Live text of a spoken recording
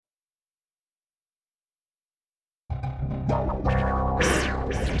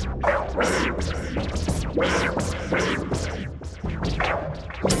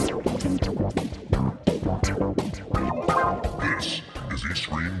This is East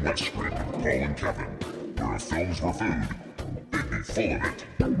Screen, West Screen, Paul and Kevin, where if films were food, they'd be full of it.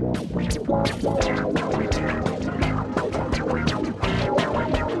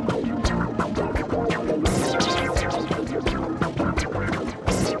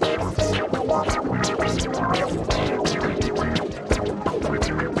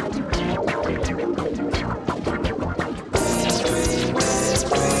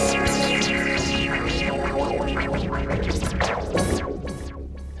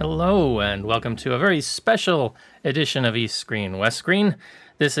 Hello, and welcome to a very special edition of East Screen, West Screen.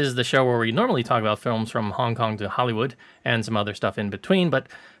 This is the show where we normally talk about films from Hong Kong to Hollywood and some other stuff in between, but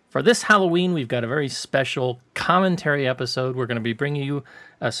for this Halloween, we've got a very special commentary episode. We're going to be bringing you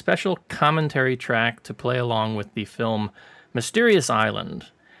a special commentary track to play along with the film Mysterious Island.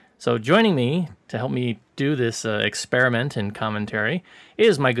 So joining me to help me do this experiment in commentary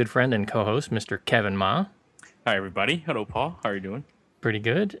is my good friend and co-host, Mr. Kevin Ma. Hi, everybody. Hello, Paul. How are you doing? Pretty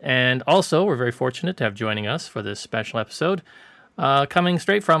good. And also, we're very fortunate to have joining us for this special episode, coming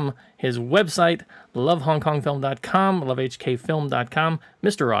straight from his website, lovehongkongfilm.com, lovehkfilm.com,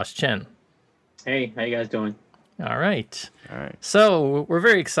 Mr. Ross Chen. Hey, how you guys doing? All right. So, we're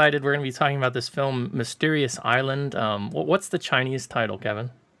very excited. We're going to be talking about this film, Mysterious Island. What's the Chinese title,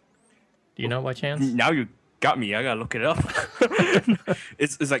 Kevin? Do you know by chance? Now you got me. I gotta look it up.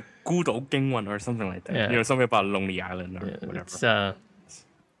 It's like 孤島驚魂 or something like that. Yeah. You know, something about Lonely Island or whatever. It's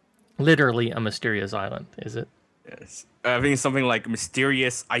literally a mysterious island, is it? Yes. I think it's something like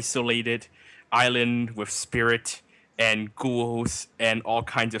mysterious, isolated island with spirit and ghouls and all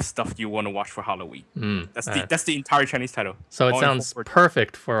kinds of stuff you want to watch for Halloween. That's the entire Chinese title. So it All sounds incorporated.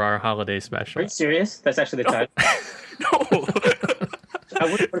 perfect for our holiday special. Are you serious? That's actually the title. No. I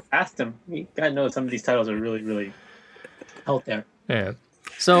would have asked him. You gotta know some of these titles are really, really out there. Yeah.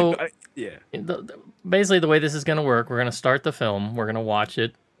 So Yeah. basically the way this is going to work, we're going to start the film. We're going to watch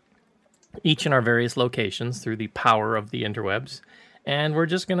it each in our various locations through the power of the interwebs. And we're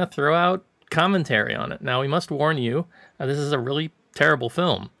just going to throw out commentary on it. Now, we must warn you, this is a really terrible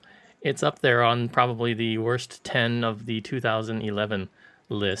film. It's up there on probably the worst 10 of the 2011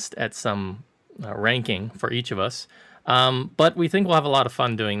 list at some ranking for each of us. But we think we'll have a lot of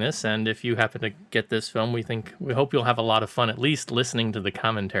fun doing this, and if you happen to get this film, we hope you'll have a lot of fun at least listening to the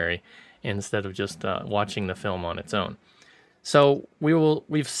commentary instead of just watching the film on its own. So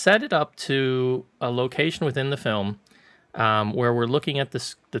we've set it up to a location within the film where we're looking at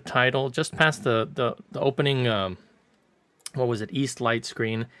the title just past the opening. What was it? East Light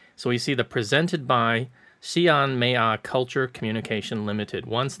screen. So we see the presented by Xi'an Mei Culture Communication Limited.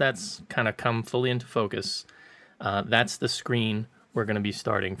 Once that's kind of come fully into focus. That's the screen we're going to be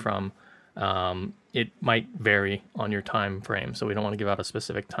starting from. It might vary on your time frame, so we don't want to give out a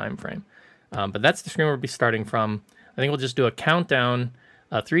specific time frame. But that's the screen we'll be starting from. I think we'll just do a countdown,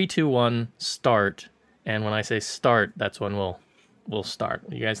 3, 2, 1, start. And when I say start, that's when we'll start.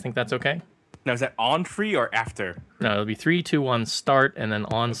 You guys think that's okay? Now, is that on 3 or after? No, it'll be 3, 2, 1, start, and then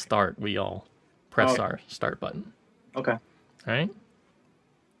on start, we all press our start button. Okay. All right?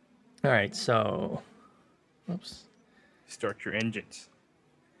 All right, so... Oops. Start your engines.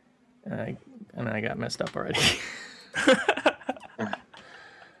 And I got messed up already.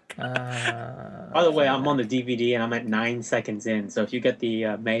 By the way, I'm on the DVD and I'm at 9 seconds in. So if you get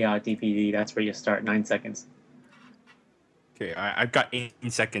the Maya DVD, that's where you start 9 seconds. Okay, I've got 8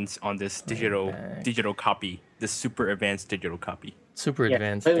 seconds on this digital copy, this super advanced digital copy. Super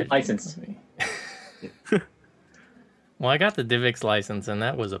advanced. Completely licensed. Well, I got the DivX license, and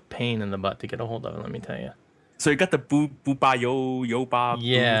that was a pain in the butt to get a hold of, let me tell you. So you got the booba yo ba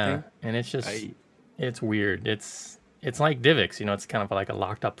Yeah, thing? and it's just, it's weird. It's like DivX, it's kind of like a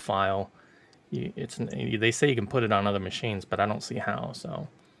locked up file. They say you can put it on other machines, but I don't see how, so.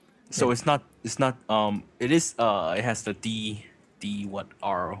 So it's not it has the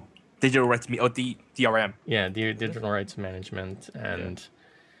digital rights DRM. Yeah, digital rights management and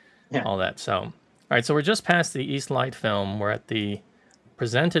all that. So, all right, so we're just past the East Light film. We're at the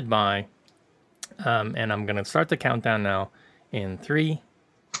presented by, and I'm going to start the countdown now in 3,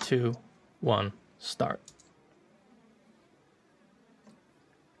 2, 1, start.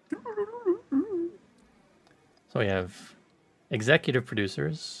 So we have executive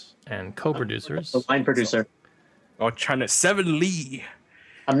producers and co-producers. The line producer. Oh, China 7 Lee.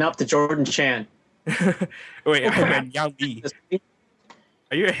 I'm now up to Jordan Chan. Wait, I'm Yang Lee.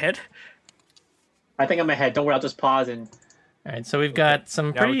 Are you ahead? I think I'm ahead. Don't worry, I'll just pause and. All right, so we've got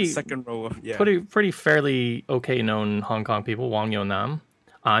some pretty second row of pretty fairly okay known Hong Kong people. Wang Yo Nam,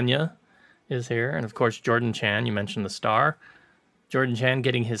 Anya is here, and of course Jordan Chan. You mentioned the star. Jordan Chan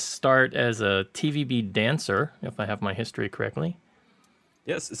getting his start as a TVB dancer, if I have my history correctly.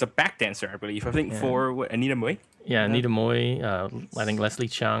 Yes, it's a back dancer, I believe. I think for what, Anita Mui. Yeah, Anita Moy, I think Leslie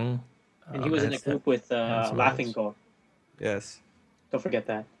Chung. And he was in a group with Laughing Gold. Yes. Don't forget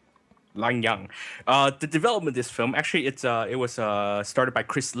that. Lang Yang. The development of this film, actually, it was started by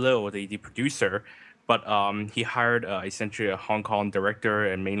Chris Liu, the producer, but he hired essentially a Hong Kong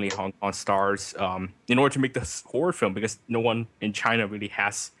director and mainly Hong Kong stars in order to make this horror film because no one in China really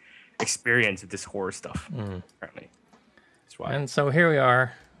has experience with this horror stuff, apparently. That's why. And so here we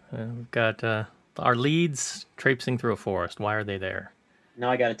are. We've got our leads traipsing through a forest. Why are they there? Now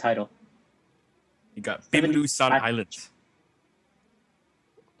I got a title. You got Bimlu San Islands.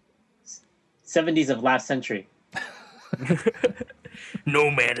 70s of last century. No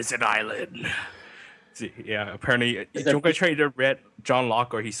man is an island. See, yeah, apparently, Is there- Zhong Kai either read John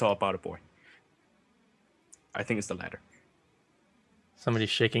Locke or he saw About a Boy. I think it's the latter. Somebody's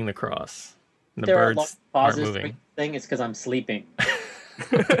shaking the cross. The There are long birds aren't pauses. moving. Thing it's because I'm sleeping.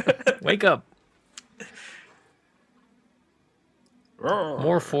 Wake up.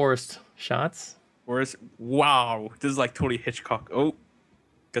 More forest shots. Whereas, wow, this is like totally Hitchcock. Oh,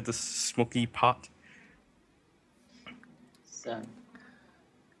 got this smoky pot. So,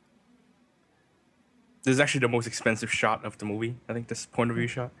 This is actually the most expensive shot of the movie. I think this point of view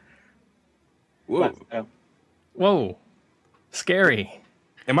shot. Whoa. so Whoa. Scary.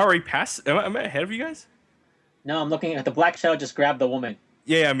 Am I already past? Am I ahead of you guys? no, I'm looking at the black shadow. Just grab the woman.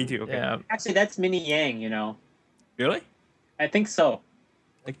 Yeah, me too. Okay. Yeah. Actually, that's Minnie Yang. You know, Really? I think so.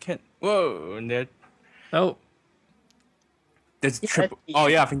 I can't. Whoa. And there, Oh, there's Yeah, triple. that's- Oh,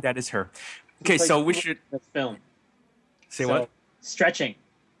 yeah, I think that is her. Okay, She so plays we two should roles in this film. say So, what? Stretching.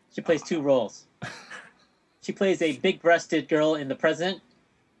 She plays two roles. She plays a big-breasted girl in the present,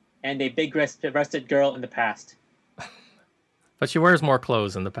 and a big-breasted girl in the past. but she wears more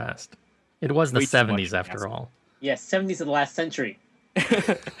clothes in the past. It was the Way too much, 70s after yes. all. Yes, 70s of the last century.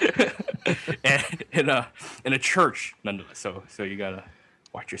 And in a church, nonetheless. So you gotta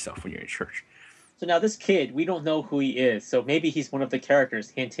watch yourself when you're in church. So now this kid, we don't know who he is. So maybe he's one of the characters.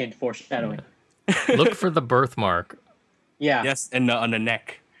 Hint, hint, foreshadowing. Look for the birthmark. Yeah. Yes, and on the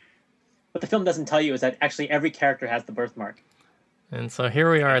neck. What the film doesn't tell you is that actually every character has the birthmark. And so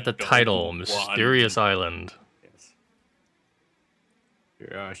here we are at the Don't title, want. Mysterious Island. Yes.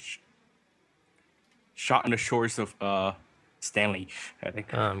 Shot on the shores of Stanley, I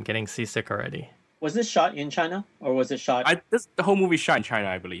think. I'm getting seasick already. Was this shot in China or was it shot? The whole movie shot in China,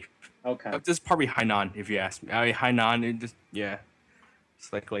 I believe. Okay. This is probably Hainan, if you ask me. I mean, Hainan, it's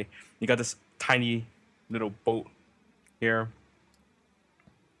likely. You got this tiny little boat here.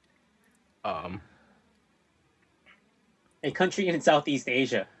 A country in Southeast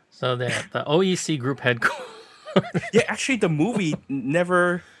Asia. So the OEC group headquarters. Yeah, actually, the movie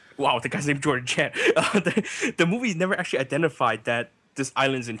never. Wow, the guy's named Jordan Chan. The movie never actually identified that this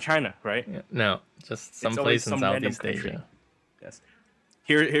island's in China, right? No, just always someplace in some random Southeast country. Asia. Yes.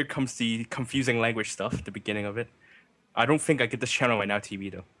 Here comes the confusing language stuff at the beginning of it. I don't think I get this channel right now,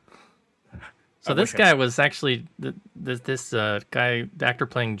 TV though. So I this wish I guy was actually this guy, the actor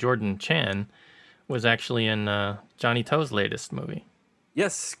playing Jordan Chan, was actually in Johnny To's latest movie.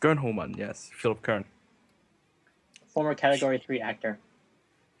 Yes, Kern Holman. Yes, Philip Kern. Former Category 3 actor.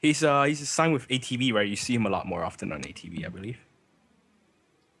 He's signed with ATV, right? You see him a lot more often on ATV, I believe.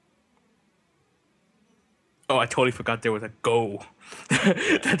 Oh, I totally forgot there was a goal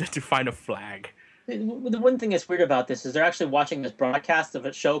to find a flag. The one thing that's weird about this is they're actually watching this broadcast of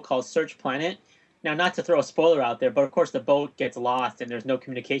a show called Search Planet. Now, not to throw a spoiler out there, but of course the boat gets lost and there's no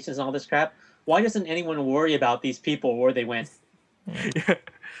communications and all this crap. Why doesn't anyone worry about these people where they went?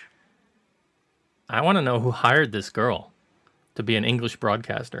 I want to know who hired this girl to be an English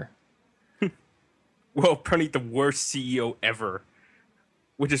broadcaster. Well, apparently the worst CEO ever,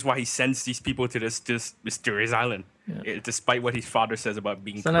 which is why he sends these people to this mysterious island, despite what his father says about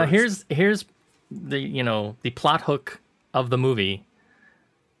being. So now here's the plot hook of the movie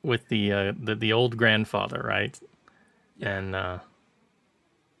with the old grandfather, right? Yeah. And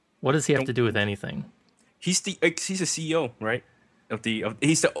what does he have to do with anything? He's a CEO, right?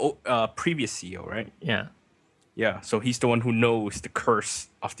 He's the previous CEO, right? Yeah. Yeah, so he's the one who knows the curse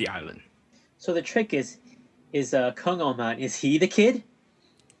of the island. So the trick is Kung O Man, is he the kid?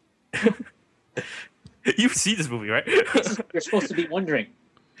 You've seen this movie, right? This is what you're supposed to be wondering.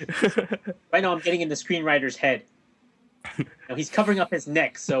 Right now I'm getting in the screenwriter's head. Now, he's covering up his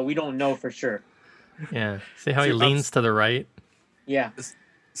neck, so we don't know for sure. Yeah. See how he See, leans to the right? Yeah.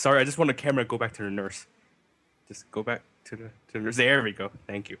 Sorry, I just want the camera to go back to the nurse. Just go back to the nurse. There we go.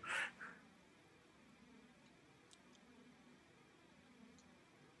 Thank you.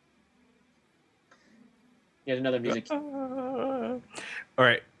 Here's another music. All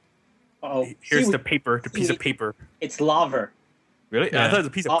right. Oh, Here's the paper, the piece of paper. It's lava. Really? Yeah. I thought it was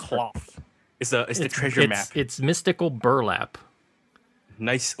a piece of Lava. cloth. It's the treasure map. It's mystical burlap.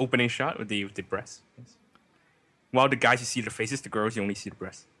 Nice opening shot with the breasts. Yes. While the guys you see the faces, the girls you only see the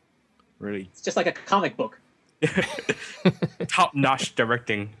breasts. Really It's just like a comic book. top-notch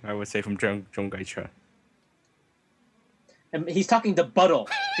directing, I would say, from Jung Gai-cha. And he's talking to Buttle.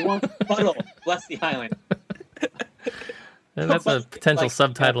 He wants Buttle bless the island. And that's a potential Like,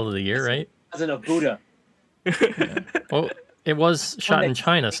 subtitle of the year, right? Cousin of Buddha. Well, it was shot in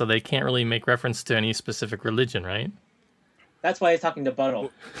China, so they can't really make reference to any specific religion, right? That's why he's talking to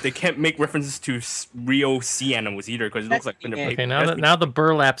Buttle. They can't make references to real sea animals either because it looks like in the Okay, paper. Okay, now the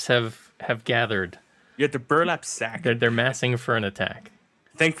burlaps have gathered. You have the burlap sack. They're massing for an attack.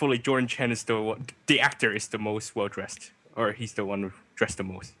 Thankfully, Jordan Chen is the actor is the most well dressed, or he's the one who dressed the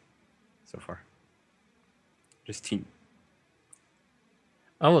most so far. Just team.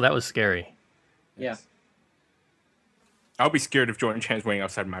 Oh, that was scary. Yeah. I'll be scared if Jordan Chan's waiting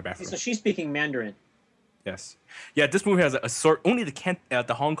outside my bathroom. So she's speaking Mandarin. Yes. Yeah, this movie has only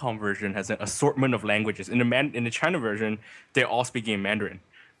the Hong Kong version has an assortment of languages. In the China version, they're all speaking in Mandarin.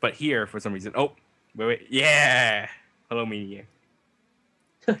 But here, for some reason, wait. Yeah. Hello, Minnie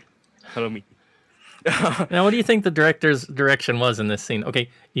Yang. Hello, Minnie. Now, what do you think the director's direction was in this scene? Okay,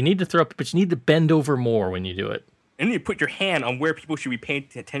 you need to throw up, but you need to bend over more when you do it. And you put your hand on where people should be paying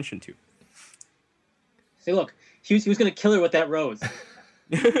attention to. See, look, he was going to kill her with that rose.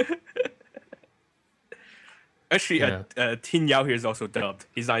 Actually, Yeah. Tin Yao here is also dubbed.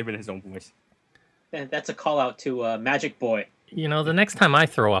 He's not even his own voice. And that's a call out to Magic Boy. You know, the next time I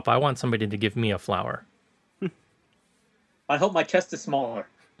throw up, I want somebody to give me a flower. I hope my chest is smaller.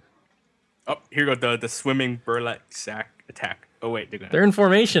 Oh, here go the swimming burlap sack attack. Oh wait, They're in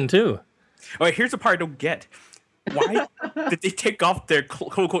formation too. Oh wait, here's the part I don't get. Why did they take off their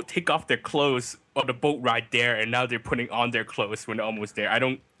quote unquote take off their clothes on the boat ride there, and now they're putting on their clothes when they're almost there?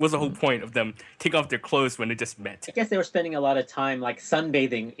 What's the whole point of them take off their clothes when they just met? I guess they were spending a lot of time like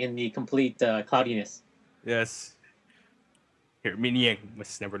sunbathing in the complete cloudiness. Yes. Here, Minnie Yang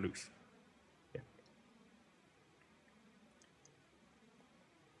must never lose. Yeah.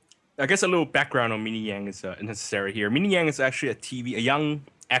 I guess a little background on Minnie Yang is necessary here. Minnie Yang is actually a young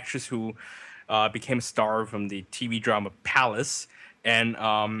actress who became a star from the TV drama Palace, and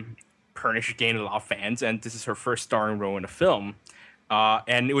Purnish gained a lot of fans, and this is her first starring role in a film.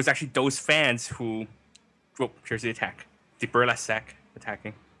 And it was actually those fans who... Oh, here's the attack. The burlap sack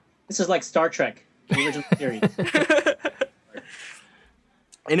attacking. This is like Star Trek, the original series.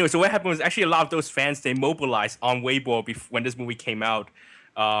 Anyway, so what happened was actually a lot of those fans, they mobilized on Weibo when this movie came out.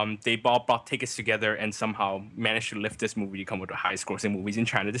 They bought tickets together and somehow managed to lift this movie to become one of the highest grossing movies in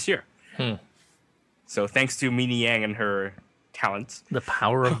China this year. So thanks to Minnie Yang and her talents. The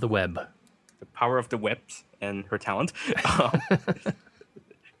power of the web. The power of the webs and her talent.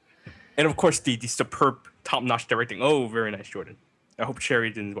 And of course, the superb, top-notch directing. Oh, very nice, Jordan. I hope Sherry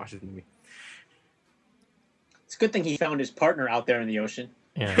didn't watch this movie. It's a good thing he found his partner out there in the ocean.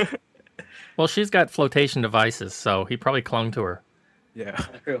 Yeah. Well, she's got flotation devices, so he probably clung to her. Yeah.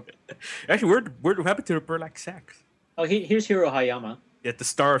 True. Actually, what happened to the burlap sacks? Oh, here's Hiro Hayama, Yeah, the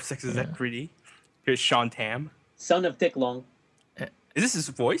star of Sex is That 3D. Here's Sean Tam. son of Dick Long. Is this his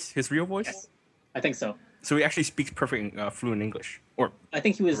voice? His real voice? Yes, I think so. So he actually speaks perfect, fluent English. Or I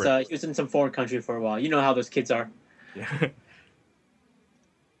think he was in some foreign country for a while. You know how those kids are. yeah.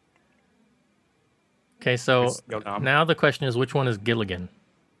 Okay, so Here's Yao Nam. now the question is, which one is Gilligan?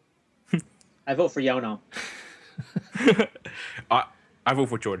 I vote for Yao Nam. I vote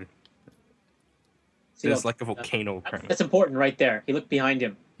for Jordan. See, There's look, like a volcano apparently. that's important right there. He looked behind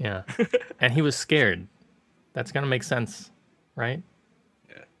him. Yeah. And he was scared. That's going to make sense, right?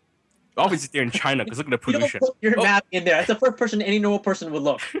 Obviously they're in China because look at the You don't pollution. put your map in there. That's the first person any normal person would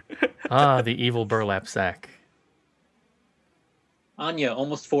look. Ah, the evil burlap sack. Anya,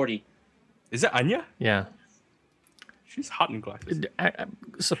 almost 40. Is that Anya? Yeah. She's hot in glasses.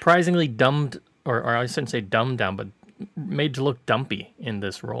 Surprisingly dumbed, or I shouldn't say dumbed down, but made to look dumpy in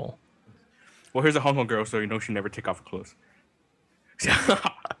this role. Well, here's a Hong Kong girl, so you know she never take off her clothes.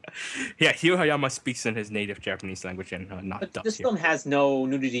 Yeah, Hiro Hayama speaks in his native Japanese language and not But dubbed this here. film has no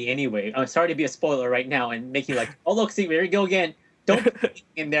nudity anyway. I'm sorry to be a spoiler right now and make you like, oh, look, see, there you go again. Don't put anything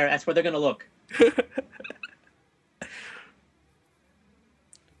in there. That's where they're going to look.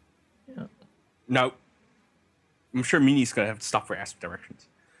 Now, I'm sure Minnie's gonna have to stop for aspect directions.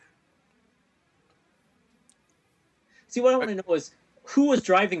 See, what I want to know is who was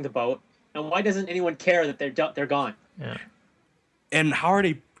driving the boat and why doesn't anyone care that they're gone? Yeah. And how are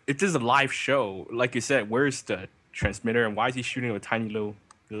they if this is a live show, like you said, where's the transmitter and why is he shooting with a tiny little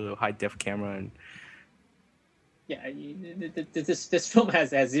high def camera? And Yeah, this film has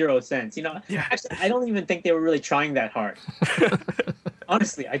zero sense. Yeah. Actually, I don't even think they were really trying that hard.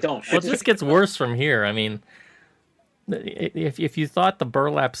 Honestly, I don't. Well, it just gets worse from here. I mean, if you thought the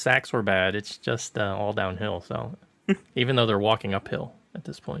burlap sacks were bad, it's just all downhill. So even though they're walking uphill at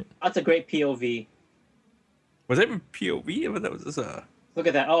this point. That's a great POV. was that even POV? But that was just a. Look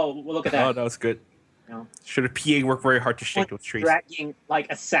at that. Oh, well, look at that. Oh, that was good. No. Should a PA work very hard to shake those trees? Dragging like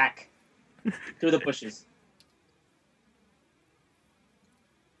a sack through the bushes.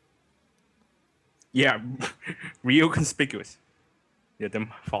 Yeah, real conspicuous. Yeah,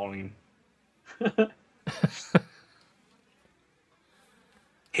 them following.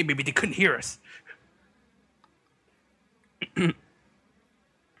 Hey, baby, they couldn't hear us.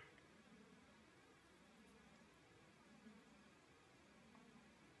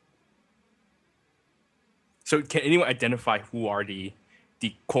 So, can anyone identify who are the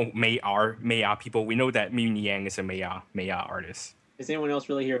quote Maya people? We know that Ming Yang is a Maya artist. Is anyone else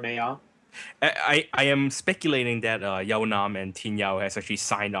really here, Maya? I am speculating that Yao Nam and Tin Yao has actually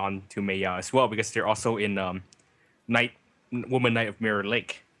signed on to Maya as well because they're also in Woman Night of Mirror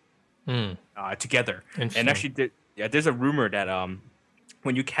Lake together. And actually, there's a rumor that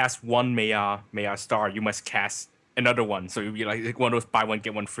when you cast one Maya star, you must cast another one. So it'd be like one of those buy one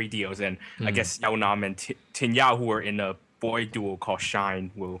get one free deals. And I guess Yao Nam and Tin Yao, who are in a boy duo called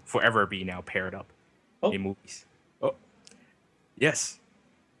Shine, will forever be now paired up in movies. Oh, yes.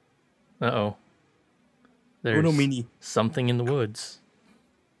 Uh-oh. There's no, Minnie. something in the woods.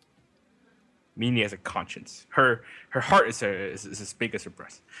 Minnie has a conscience. Her heart is as big as her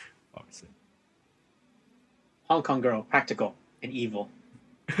breast, obviously. Hong Kong girl, practical and evil.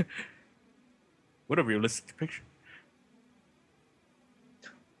 What a realistic depiction.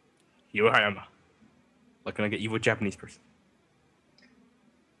 Hirohayama. Looking like an evil Japanese person.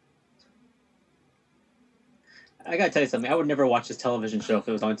 I gotta tell you something. I would never watch this television show if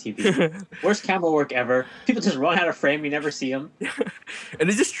it was on TV. Worst camera work ever. People just run out of frame. You never see them. And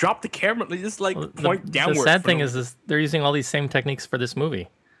they just drop the camera. They just point downward. The sad thing is they're using all these same techniques for this movie.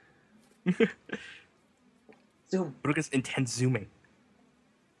 Zoom. Look at this intense zooming.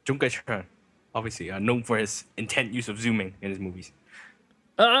 Jung Kai-chan, obviously known for his intense use of zooming in his movies.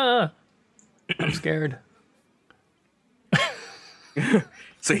 I'm scared.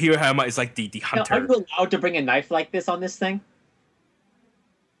 So Hirohayama is like the hunter. Now, are you allowed to bring a knife like this on this thing?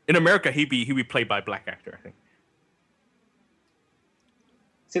 In America, he'd be played by a black actor, I think.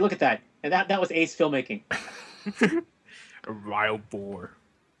 See, look at that. And that was ace filmmaking. A wild boar.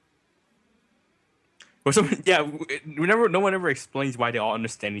 Or something. Yeah, no one ever explains why they all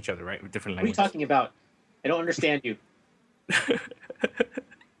understand each other, right? With different What are you languages. talking about? I don't understand you.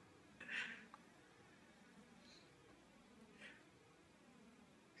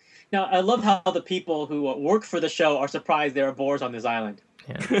 Now, I love how the people who work for the show are surprised there are boars on this island.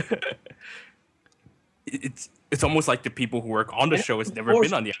 Yeah. It's almost like the people who work on the show has never Boars-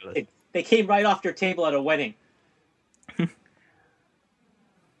 been on the island. They came right off their table at a wedding. Isn't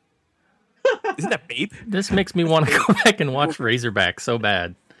that Babe? This makes me want to go back and watch Razorback so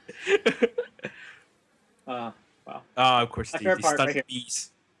bad. Wow. Of course, My the favorite part stunted right here.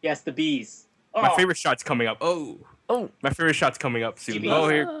 bees. Yes, the bees. Oh, My favorite shot's coming up. Oh, my favorite shot's coming up soon. Bees. Oh,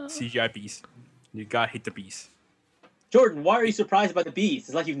 here, CGI bees. You gotta hit the bees. Jordan, why are you surprised by the bees?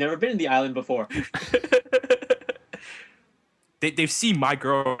 It's like you've never been in the island before. They've seen My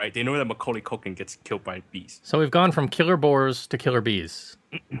Girl, right? They know that Macaulay Culkin gets killed by bees. So we've gone from killer boars to killer bees.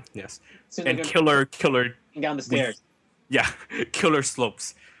 Yes. Soon they're And gonna killer, down the stairs. yeah, killer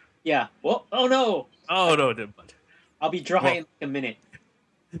slopes. Yeah. Well, oh no! Oh no, the blood. I'll be dry Well- in like a minute.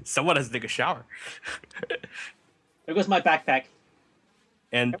 Someone has to take a shower. There goes my backpack.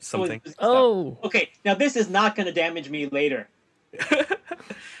 And something. Oh, Okay, now this is not going to damage me later.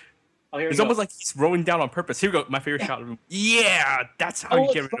 Oh, here we It's go. almost like he's rolling down on purpose. Here we go. My favorite shot. Yeah, that's how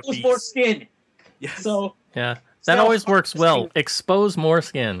you get rid of expose bees. more skin. Yes. So yeah. That Self- always works well. Expose more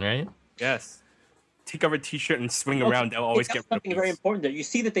skin, right? Yes. Take off a t-shirt and swing around. They'll always that's get rid of something very bees. important there. You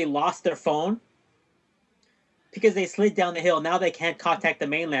see that they lost their phone because they slid down the hill. Now they can't contact the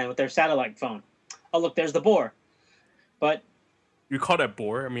mainland with their satellite phone. Oh, look, there's the boar. But You call that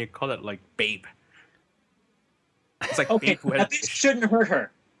boar? I mean, you call that like Babe. It's like okay, Babe who now had this shouldn't hurt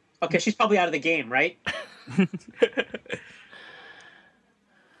her. Okay, she's probably out of the game, right?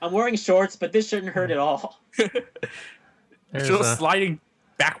 I'm wearing shorts, but this shouldn't hurt at all. There's She's sliding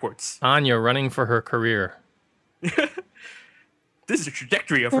backwards. Anya running for her career. This is the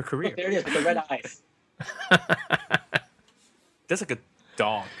trajectory of her career. Look, there it is with the red eyes. That's like a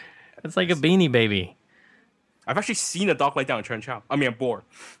dog. It's like a Beanie Baby. I've actually seen a dog like that in Chen Chao. I mean, a boar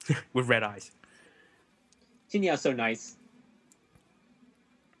with red eyes. Jinyao's so nice.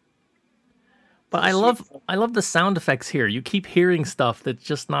 But I love the sound effects here. You keep hearing stuff that's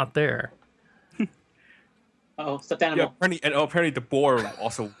just not there. Oh, stuffed animal. Yeah, apparently the boar will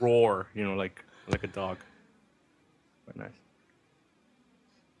also roar, like a dog. Quite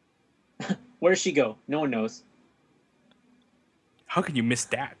nice. Where does she go? No one knows. How can you miss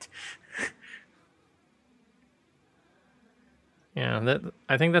that? Yeah,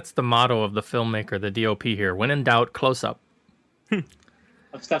 I think that's the motto of the filmmaker, the DOP here. When in doubt, close up.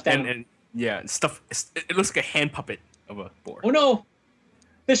 Of stuffed animal. And yeah, stuff. It looks like a hand puppet of a boar. Oh no!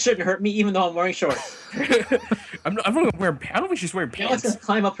 This shouldn't hurt me, even though I'm wearing shorts. I'm not wearing. I don't think she's wearing Now let's pants. just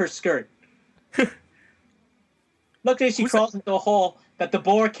climb up her skirt. Luckily, she crawls into a hole that the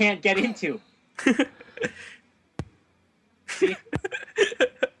boar can't get into. See?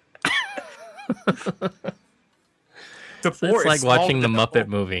 The So boar it's like is smaller watching the than a Muppet hoe.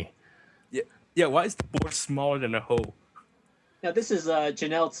 movie. Yeah. Why is the boar smaller than a hoe? Now this is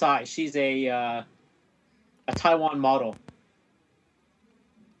Janelle Tsai. She's a Taiwan model.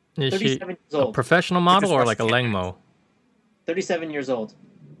 Is she 37 years a old. professional model just or watched like a Cat Langmo? 37 years old.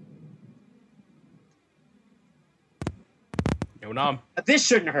 Yeonam This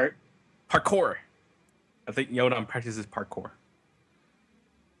shouldn't hurt. parkour. I think Yeonam practices parkour.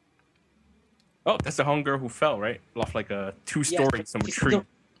 Oh, that's the homegirl who fell, right? Off like a 2-story Yes, some she's tree. still-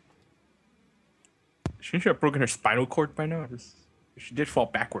 Shouldn't she have broken her spinal cord by now? She did fall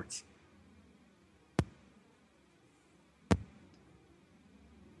backwards.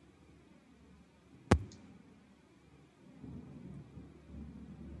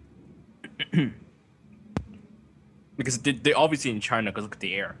 Because they obviously in China, because look at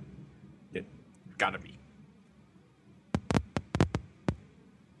the air. It gotta be.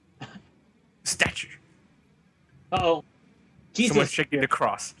 Statue. Uh-oh. Jesus. Someone's shaking the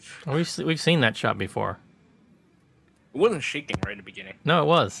cross. Oh, we've seen that shot before. It wasn't shaking right in the beginning. No, it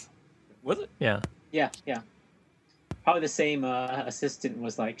was. Was it? Yeah. Yeah. Probably the same assistant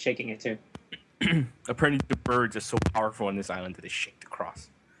was like shaking it too. Apparently the birds are so powerful on this island that they shake the cross.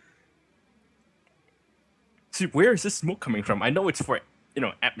 See, where is this smoke coming from? I know it's for,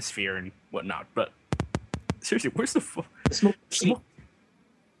 atmosphere and whatnot, but seriously, where's the The smoke. smoke?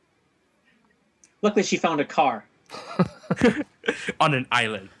 Luckily, she found a car. On an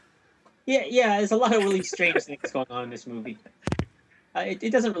island? Yeah. There's a lot of really strange things going on in this movie.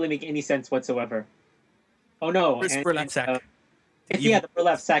 It doesn't really make any sense whatsoever. Oh no! Where's burlap sack? The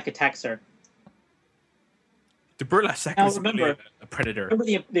burlap sack attacks her. The burlap sack Now, is really remember- a predator. Remember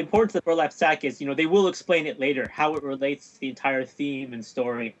the importance of the burlap sack is, they will explain it later, how it relates to the entire theme and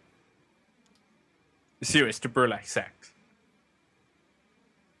story. Serious, the burlap sack.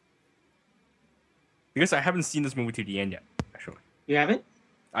 Because I haven't seen this movie to the end yet, actually. You haven't?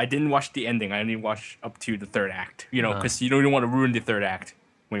 I didn't watch the ending. I only watched up to the third act. Because you don't want to ruin the third act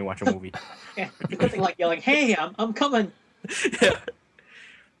when you watch a movie. Yeah. It's nothing like yelling, "Hey, I'm coming." Yeah.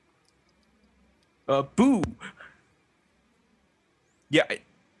 Boo. Yeah.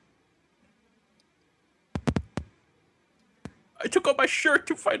 I took off my shirt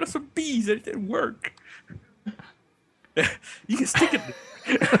to find out some bees and it didn't work. You can stick it.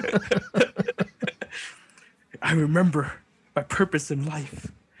 I remember my purpose in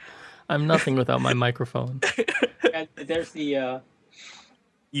life. I'm nothing without my microphone. And there's the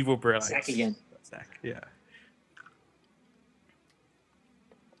Evil burlap sack again. Sack, yeah.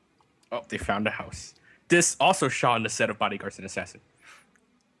 Oh, they found a house. This also shot on the set of Bodyguards and Assassin.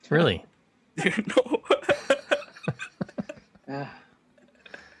 Really? No.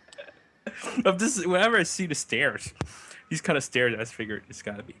 Of this, whenever I see the stairs, these kind of stairs, I just figured it's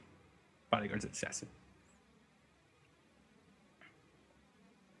gotta be Bodyguards and Assassin.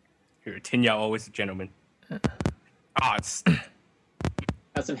 Here, Tin Yao, always a gentleman. It's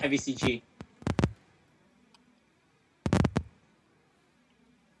That's some heavy CG.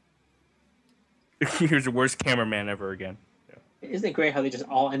 here's the worst cameraman ever again. Isn't it great how they just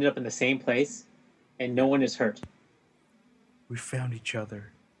all ended up in the same place, and no one is hurt? We found each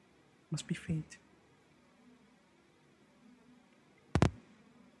other. Must be fate.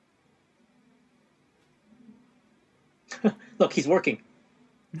 Look, he's working.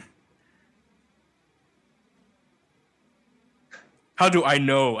 How do I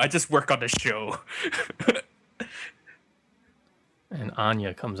know? I just work on the show. And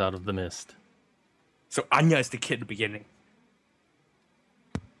Anya comes out of the mist. So Anya is the kid in the beginning.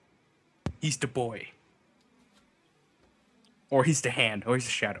 He's the boy. Or he's the hand. Or he's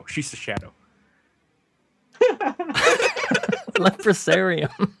the shadow. She's the shadow.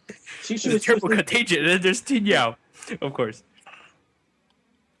 Leprosarium. She There's was Triple Contagion, and then there's Tin Yao, of course.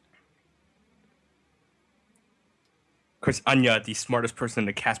 Of course, Anya, the smartest person in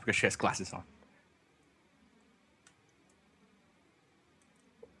the cast because she has glasses on.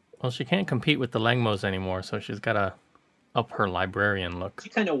 Well, she can't compete with the Langmos anymore, so she's got to up her librarian look. She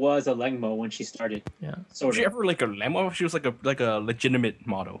kind of was a Lengmo when she started. Yeah. Was Sort she of. ever like a lemo? She was like a legitimate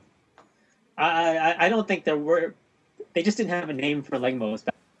model. I don't think there were. They just didn't have a name for Lengmos.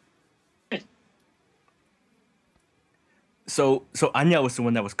 So Anya was the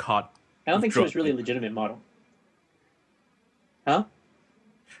one that was caught. I don't think she was drugs. really a legitimate model. Huh?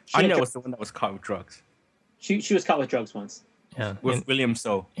 She had Anya dr- was the one that was caught with drugs. She was caught with drugs once. Yeah. With William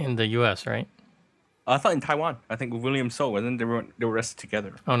So. In the U.S., right? I thought in Taiwan. I think with William So, and then they were arrested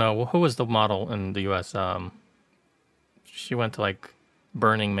together. Oh, no. Well, who was the model in the U.S.? She went to, like,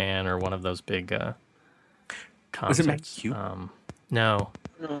 Burning Man or one of those big concerts. Was it Maggie Q? No.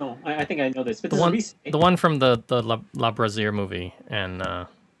 No, I think I know this. But The this one, is recent. the one from the La Brazier movie. And,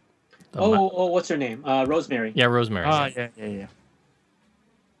 what's her name? Rosemary. yeah, Rosemary. Yeah.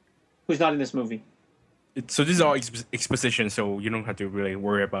 Who's not in this movie? So this is all exposition, so you don't have to really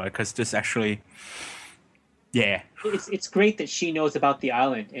worry about it because this actually, yeah. It's great that she knows about the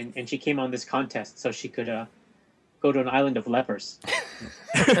island and she came on this contest so she could go to an island of lepers.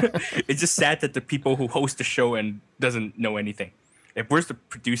 It's just sad that the people who host the show and doesn't know anything. If where's the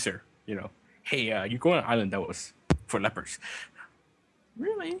producer? You know, hey, you go on an island that was for lepers.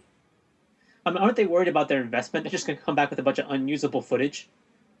 Really? Aren't they worried about their investment? They're just going to come back with a bunch of unusable footage.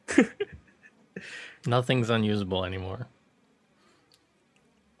 Nothing's unusable anymore.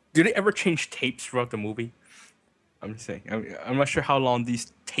 Do they ever change tapes throughout the movie? I'm just saying. I'm not sure how long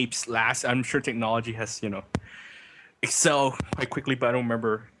these tapes last. I'm sure technology has, excel quite quickly, but I don't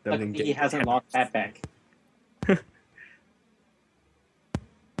remember them Like, getting he hasn't lost that back.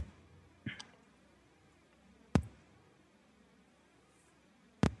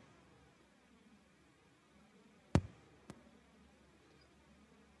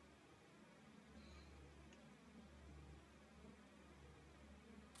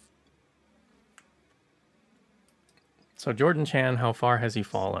 So Jordan Chan, how far has he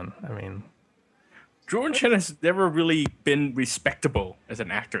fallen? I mean, Jordan Chen has never really been respectable as an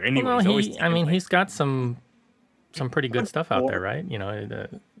actor. Anyway, well, he's always he's got some pretty good stuff out there, right?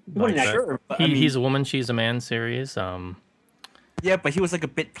 Wasn't that sure, but I mean- He's a Woman, She's a Man series. yeah, but he was like a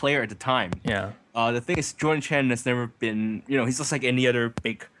bit player at the time. Yeah. The thing is, Jordan Chen has never been, he's just like any other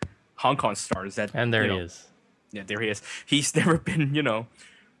big Hong Kong stars. And there he is. Yeah, there he is. He's never been,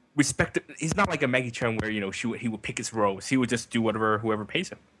 respected. He's not like a Maggie Cheung where, he would pick his roles. He would just do whoever pays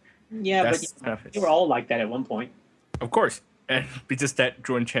him. Yeah, That's but kind of his- they were all like that at one point. Of course. And it's just that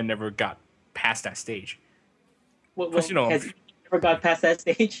Jordan Chen never got past that stage. Plus, Has he ever got past that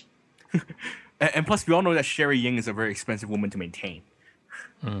stage? And plus, we all know that Sherry Ying is a very expensive woman to maintain.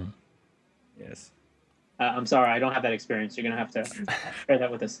 Yes. I'm sorry, I don't have that experience. You're going to have to share that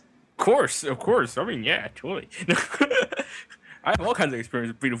with us. Of course. I mean, yeah, totally. I have all kinds of experience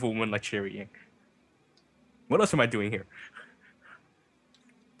with beautiful women like Sherry Ying. What else am I doing here?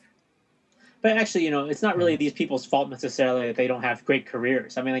 But actually, it's not really these people's fault necessarily that they don't have great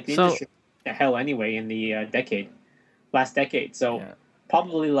careers. I mean, like, the industry went to hell anyway in the last decade. So Yeah.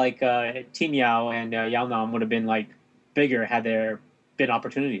 probably like Tin Yao and Yao Nam would have been like bigger had there been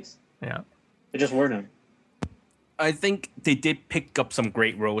opportunities. Yeah. There just were none. I think they did pick up some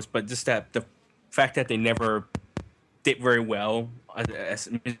great roles, but just that the fact that they never did very well as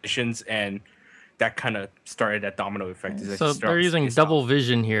musicians, and that kind of started that domino effect. So they're using double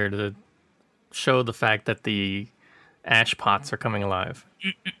vision here to show the fact that the ash pots are coming alive.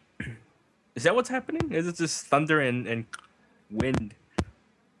 Is that what's happening? Is it just thunder and wind?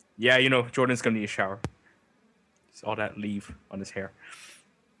 Yeah, Jordan's gonna need a shower. It's all that leaf on his hair.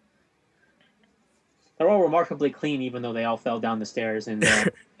 They're all remarkably clean, even though they all fell down the stairs in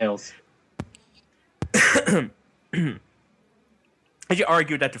the hills. I could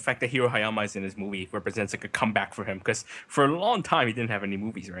argue that the fact that Hiro Hayama is in this movie represents like a comeback for him, because for a long time he didn't have any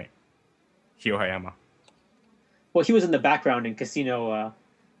movies, right? Hiro Hayama. Well, he was in the background in Casino,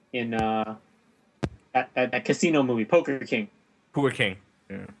 in that casino movie, Poker King. Poor King.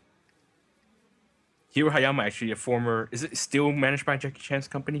 Yeah. Hiro Hayama, actually a former, is it still managed by Jackie Chan's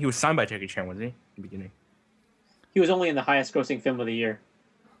company? He was signed by Jackie Chan, wasn't he, in the beginning? He was only in the highest grossing film of the year.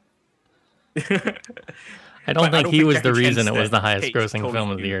 I don't think he was the Jackie reason Chan's it was the that highest Kate grossing told film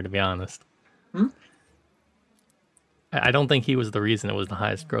us of the to. year, to be honest. Hmm? I don't think he was the reason it was the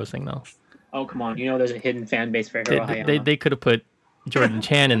highest grossing, though. Oh, come on. There's a hidden fan base for Hiro Hayama. They could have put Jordan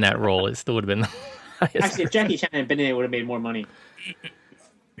Chan in that role. It still would have been Actually, if Jackie Chan had been in it, would have made more money.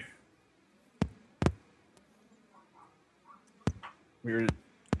 Weird.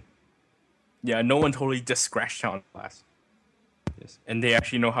 Yeah, no one totally just scratched out glass. Yes, and they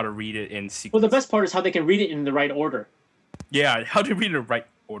actually know how to read it in sequence. Well, the best part is how they can read it in the right order. Yeah, how to read it in the right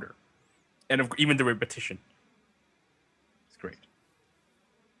order, and even the repetition. It's great.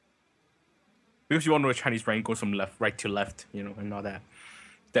 Because you all know the Chinese writing goes from right to left, and all that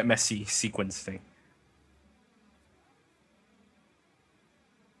messy sequence thing.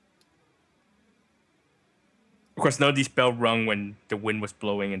 Of course, none of these bells rung when the wind was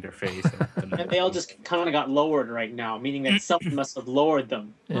blowing in their face. And they all just kind of got lowered right now, meaning that someone must have lowered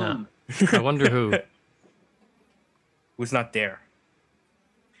them. Yeah. I wonder who. Who's not there?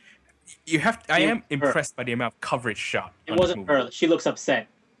 I am impressed by the amount of coverage shot. It wasn't her. She looks upset.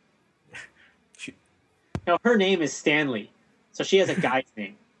 Now, her name is Stanley, so she has a guy's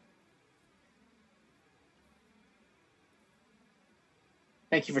name.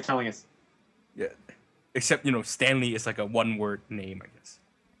 Thank you for telling us. Yeah. Except, Stanley is like a one-word name, I guess.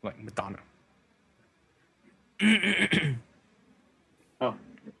 Like Madonna. Oh,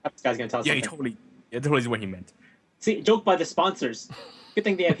 this guy's going to tell us Yeah, something. he totally is what he meant. See, joke by the sponsors. Good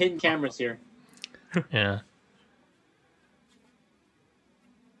thing they have hidden cameras here. Yeah.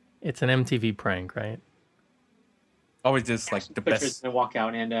 It's an MTV prank, right? Always just like the best. And walk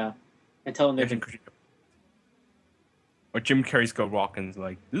out and tell them they've been... Or Jim Carrey's go walk and is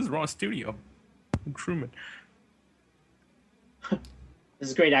like, this is Ron Studio. I'm Truman. This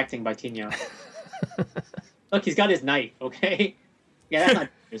is great acting by Tina. Look, he's got his knife, okay? Yeah, that's not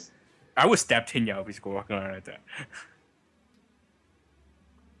dangerous. I would stab Tina if he's walking around like that.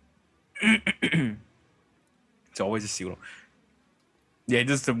 It's always a seal. Yeah,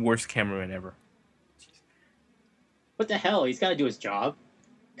 this is the worst cameraman ever. Jeez. What the hell? He's got to do his job.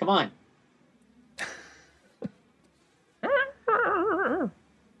 Come on.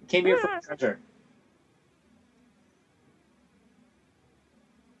 Came here for treasure.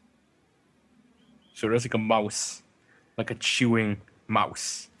 So there's like a mouse, like a chewing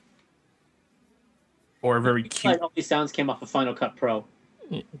mouse, or a very cute. Like all these sounds came off of Final Cut Pro.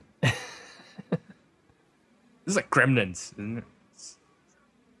 This is like Gremlins, isn't it?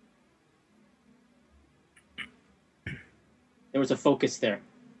 There was a focus there.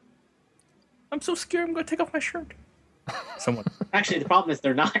 I'm so scared. I'm gonna take off my shirt. Someone. Actually, the problem is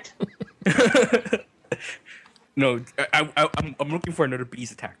they're not. No, I'm looking for another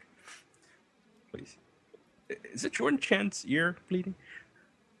bees attack. Please. Is it Jordan Chan's ear bleeding?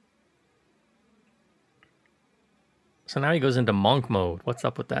 So now he goes into monk mode. What's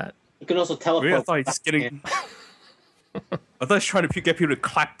up with that? You can also teleport. Really? I thought he's getting. I thought he's trying to get people to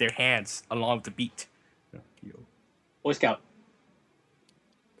clap their hands along with the beat. Boy Scout.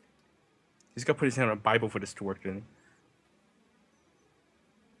 He's got to put his hand on a Bible for this to work, didn't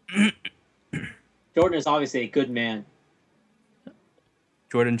he? Jordan is obviously a good man.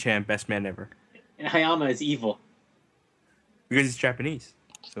 Jordan Chan, best man ever. And Hayama is evil. Because he's Japanese.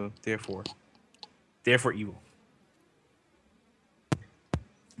 So, therefore evil.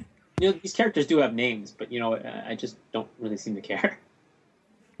 These characters do have names, but, I just don't really seem to care.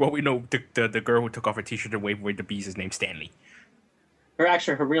 Well, we know the girl who took off her t-shirt and waved away the bees is named Stanley.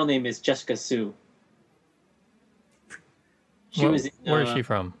 Her real name is Jessica Sue. Where is she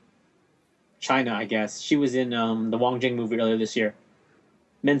from? China, I guess. She was in the Wong Jing movie earlier this year.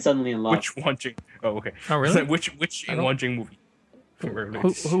 Men Suddenly in Love. Which Wong Jing? Oh, okay. Oh, really? Which Wong Jing movie?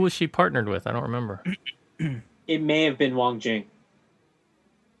 Who was she partnered with? I don't remember. It may have been Wong Jing.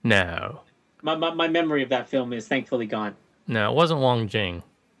 No. My memory of that film is thankfully gone. No, it wasn't Wong Jing.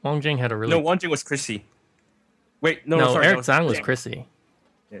 Wong Jing had a really... No, Wong Jing was Chrissy. Wait, no, sorry. Eric Zhang was Chrissy.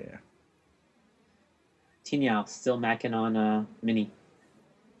 Yeah. Tin Yao still macking on Minnie.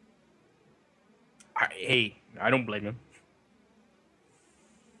 I don't blame him.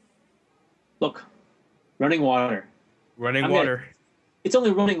 Look, running water. It's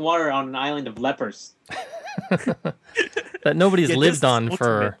only running water on an island of lepers. That nobody's lived on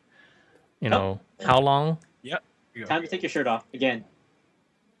for, how long? Yep. Time to take your shirt off again.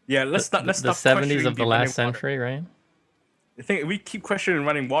 Yeah, let's stop. The 70s of the last century, right? I think if we keep questioning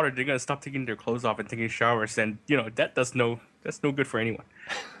running water, they're gonna stop taking their clothes off and taking showers, and that's no good for anyone.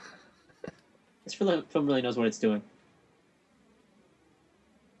 This film really knows what it's doing.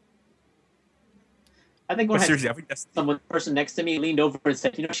 I think seriously, I think that's the person next to me leaned over and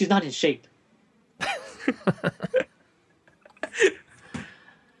said, she's not in shape.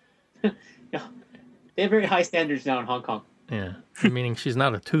 They have very high standards now in Hong Kong. Yeah, meaning she's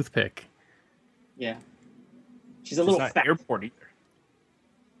not a toothpick. Yeah. She's a little not fat. Airport either.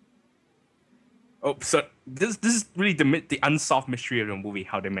 Oh, so this is really the unsolved mystery of the movie,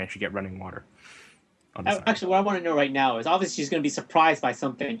 how they managed to get running water on this island. Actually, what I want to know right now is obviously she's going to be surprised by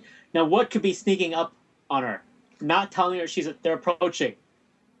something. Now, what could be sneaking up on her? Not telling her they're approaching.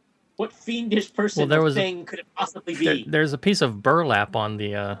 What fiendish person or thing could it possibly be? There's a piece of burlap on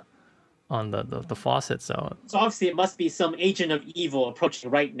the faucet, so obviously it must be some agent of evil approaching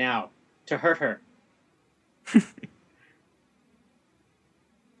right now to hurt her.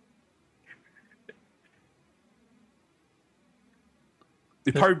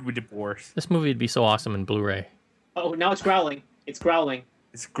 They probably would divorce. This movie would be so awesome in Blu-ray. Oh, now it's growling. It's growling.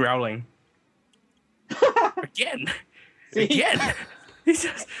 It's growling. Again. See? Again.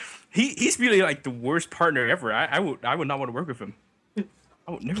 He's really like the worst partner ever. I would not want to work with him.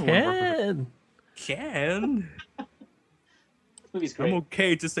 I would never want to work with him. Ken. This movie's great. I'm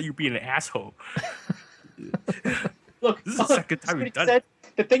okay just that you're being an asshole. Look, this is the second time we've done it.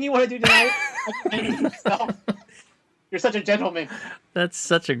 The thing you want to do tonight, yourself. You're such a gentleman. That's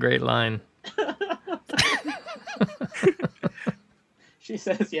such a great line. She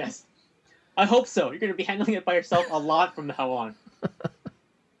says yes. I hope so. You're going to be handling it by yourself a lot from now on.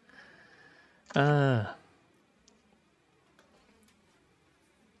 Now,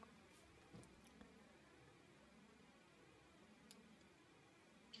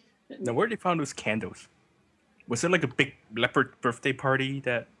 where they found those candles? Was it like a big leopard birthday party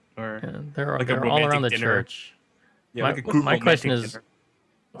that, or they're like they're all around the church. Yeah, My question is,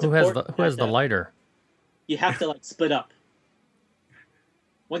 who has the lighter? You have to split up.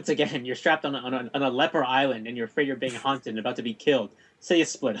 Once again, you're strapped on a leper island and you're afraid you're being haunted and about to be killed. So you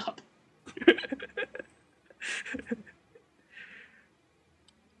split up.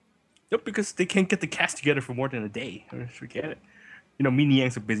 Nope, because they can't get the cast together for more than a day. Forget it. You know, Minnie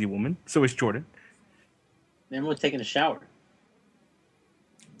Yang's a busy woman. So is Jordan. Everyone's taking a shower.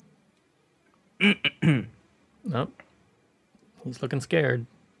 Nope. He's looking scared.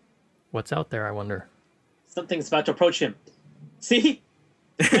 What's out there, I wonder? Something's about to approach him. See?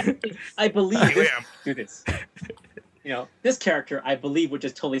 I believe do this. You know, this character, I believe, would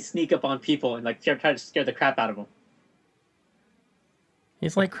just totally sneak up on people and try to scare the crap out of them.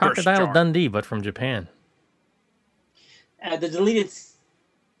 He's like Crocodile Dundee, but from Japan. The deleted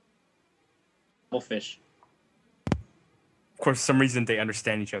fish. Of course, for some reason they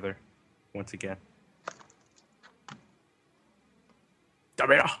understand each other. Once again.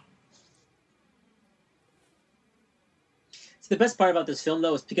 The best part about this film,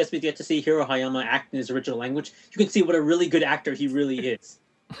 though, is because we get to see Hiro Hayama act in his original language. You can see what a really good actor he really is.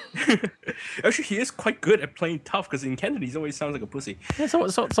 Actually, he is quite good at playing tough, because in Cantonese he always sounds like a pussy. Yeah, so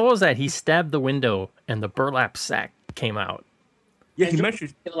what was that? He stabbed the window, and the burlap sack came out. Yeah, he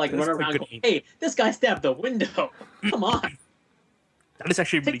mentioned run around going, hey, this guy stabbed the window. Come on. That is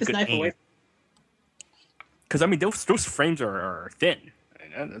actually really good aim. Because, I mean, those frames are thin.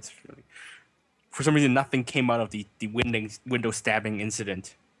 That's really... For some reason, nothing came out of the window stabbing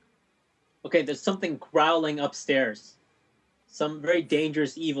incident. Okay, there's something growling upstairs. Some very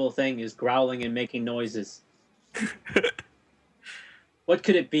dangerous, evil thing is growling and making noises. What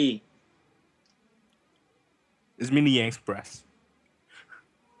could it be? It's Minnie Yang's breast.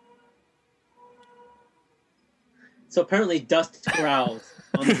 So apparently dust growls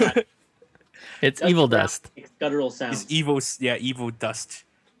on the back. It's evil dust. Makes guttural sounds. It's evil dust.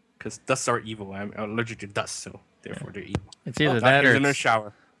 Because dusts are evil. I'm allergic to dust, so therefore they're evil. It's either that or in a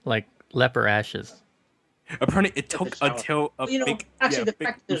shower. Like leper ashes. Apparently, it took until a big... Actually, the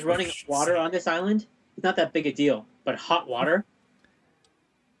fact that there's running water on this island is not that big a deal. But hot water?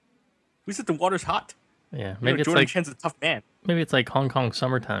 Who said the water's hot? Yeah, maybe it's Jordan Chen's a tough man. Maybe it's like Hong Kong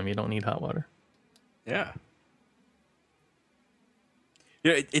summertime. You don't need hot water. Yeah.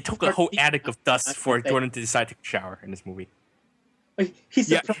 Yeah, it took a whole attic of dust for Jordan to decide to shower in this movie. He's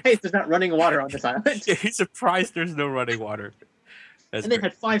surprised there's not running water on this island. Yeah, he's surprised there's no running water. And they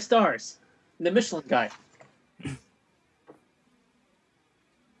had 5 stars. And the Michelin guy.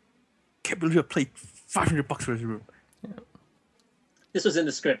 Can't believe I paid $500 for this room. Yeah. This was in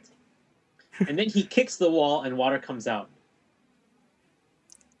the script. And then he kicks the wall and water comes out.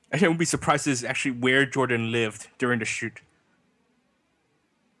 Actually, I wouldn't be surprised this is actually where Jordan lived during the shoot.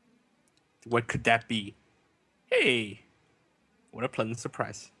 What could that be? Hey, what a pleasant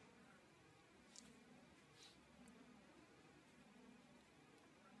surprise.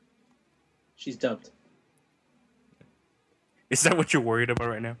 She's dubbed. Is that what you're worried about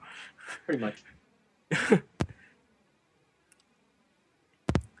right now? Pretty much.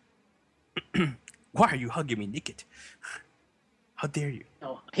 Why are you hugging me naked? How dare you?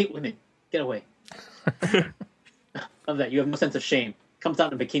 No, I hate women. Get away. Love that. You have no sense of shame. Comes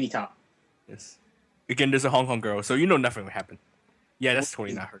out in a bikini top. Yes. Again, there's a Hong Kong girl, so you know nothing will happen. Yeah, that's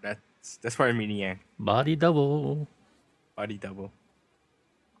totally not her. That's probably Minnie Yang. Body double. Body double.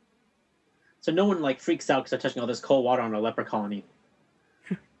 So no one like freaks out because they're touching all this cold water on a leper colony.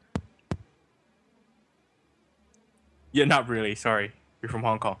 Yeah, not really. Sorry. You're from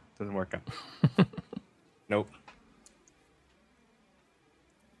Hong Kong. Doesn't work out. Nope.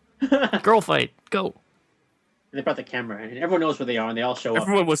 Girl fight. Go. And they brought the camera, and everyone knows where they are, and they all show up.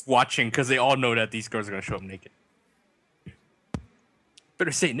 Everyone was watching because they all know that these girls are going to show up naked.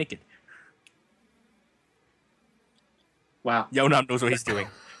 Better say it naked. Wow. Yeonam knows what he's doing.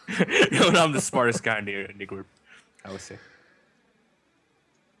 Yeonam the smartest guy in the group, I would say.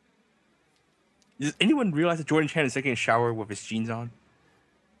 Does anyone realize that Jordan Chan is taking a shower with his jeans on?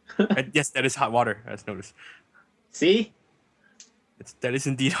 Yes, that is hot water, as noticed. See? That is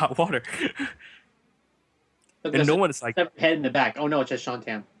indeed hot water. Look, And no one is like... head in the back. Oh no, it's just Sean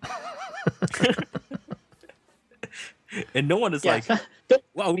Tam. And no one is Yeah, like, don't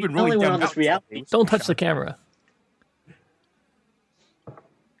wow, we've be been the only rolling one down on this mountains. reality. Don't touch the camera.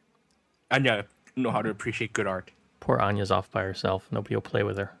 Anya know how to appreciate good art. Poor Anya's off by herself. Nobody will play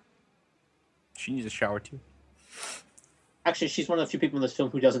with her. She needs a shower too. Actually, she's one of the few people in this film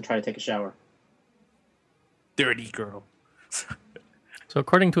who doesn't try to take a shower. Dirty girl. So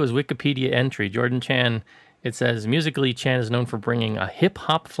according to his Wikipedia entry, Jordan Chan, it says, musically, Chan is known for bringing a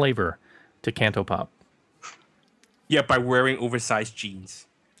hip-hop flavor to Cantopop. Yeah, by wearing oversized jeans.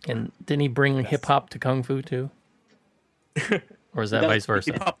 And didn't he bring hip-hop to Kung Fu, too? Or is that That- vice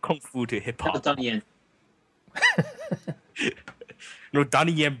versa? Hip hop kung fu to hip That was hop. Donnie Yen. No,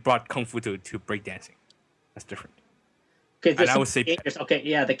 Donnie Yen brought kung fu to breakdancing. That's different. Okay, there's I some would say- dangerous- okay,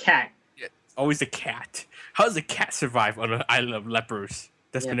 yeah, the cat. Yeah, always the cat. How does a cat survive on an island of lepers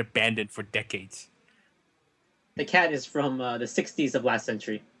that's Yeah. been abandoned for decades? The cat is from the 60s of last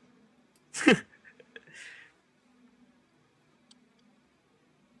century.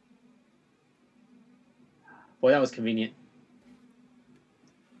 Boy, that was convenient.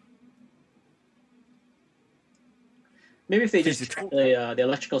 Maybe if they just Is it- check the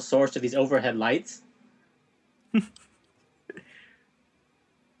electrical source of these overhead lights.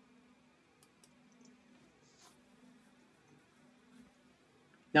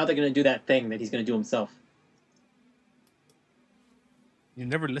 Now they're going to do that thing that he's going to do himself. He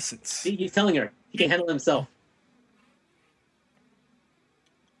never listens. See, he's telling her he can handle himself.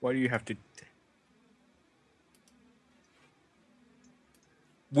 Why do you have to?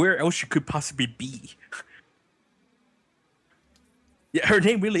 Where else she could possibly be? Yeah, her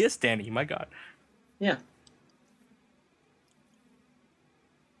name really is Danny. My God. Yeah.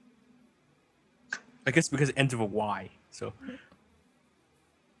 I guess because it ends with a Y. So,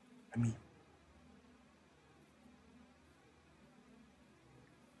 I mean,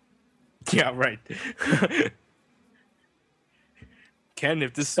 yeah, right. Ken,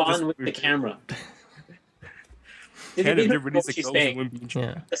 if this Gone with the camera. They Ken, didn't if even there know really what is a she's girl saying. who wouldn't be in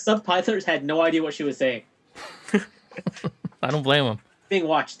Yeah, The subtitlers had no idea what she was saying. I don't blame him. Being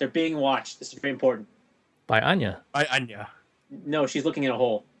watched. They're being watched. This is very important. By Anya. By Anya. No, she's looking in a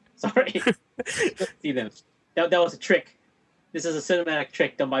hole. Sorry. See them. That was a trick. This is a cinematic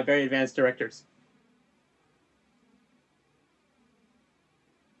trick done by very advanced directors.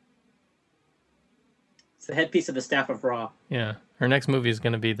 It's the headpiece of the staff of Raw. Yeah, her next movie is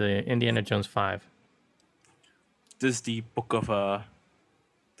going to be the Indiana Jones 5. This is the book of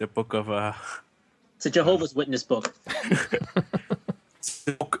It's a Jehovah's Witness book.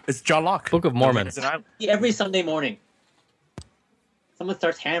 it's John Locke. Book of Mormon. It's an island. Every Sunday morning. Someone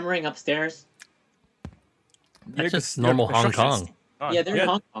starts hammering upstairs. Yeah, That's 'cause just normal their Hong construction is Kong. on. Yeah, they're in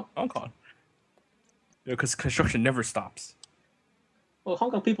Hong Kong. Hong Kong. Yeah, because construction never stops. Well, Hong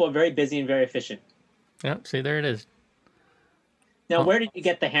Kong people are very busy and very efficient. Yep, see, there it is. Now, Oh. where did you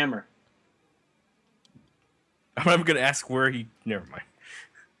get the hammer? I'm never gonna ask where he. Never mind.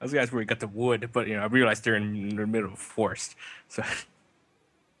 I was gonna ask where he got the wood, but I realized they're in the middle of a forest. So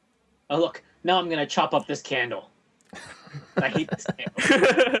Oh, look. Now I'm going to chop up this candle. I hate this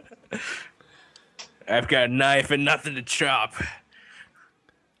candle. I've got a knife and nothing to chop.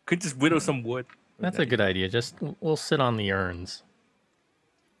 Could just whittle some wood. That's a good idea. Just, we'll sit on the urns.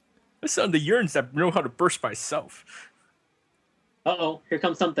 This on the urns that know how to burst by itself. Uh-oh. Here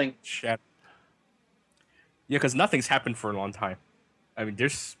comes something. Shit. Yeah, because nothing's happened for a long time. I mean,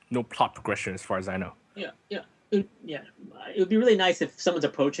 there's no plot progression as far as I know. Yeah. It would be really nice if someone's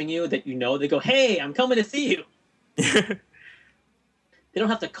approaching you that you know. They go, "Hey, I'm coming to see you." They don't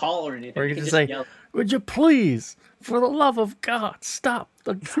have to call or anything. Or you They can just say, yell. would you please, for the love of God, stop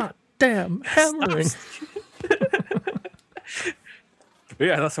the goddamn hammering.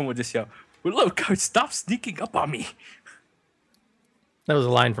 Yeah, I thought someone would just yell, Well, look, stop sneaking up on me. That was a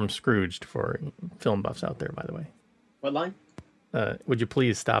line from Scrooged for film buffs out there, by the way. What line? Would you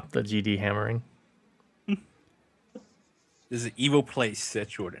please stop the GD hammering? This is an evil place, said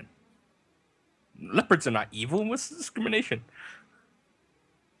Jordan. Leopards are not evil. What's the discrimination?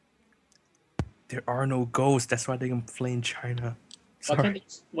 There are no ghosts. That's why they can play in China.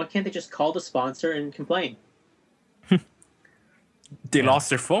 Why can't they just call the sponsor and complain? They lost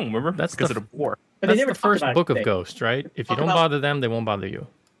their phone, remember? That's because the- of the war. But they That's never the talked first about it book of today. Ghost, right? If you Talk don't about- bother them, they won't bother you.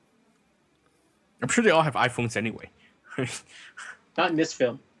 I'm sure they all have iPhones anyway. Not in this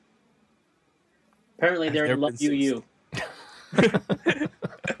film. Apparently, they're They're in Love You.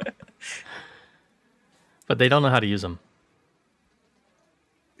 But they don't know how to use them.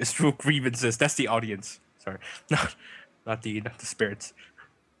 It's true grievances. That's the audience. Sorry, not the spirits.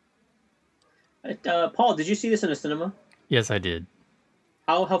 Paul, did you see this in a cinema? Yes, I did.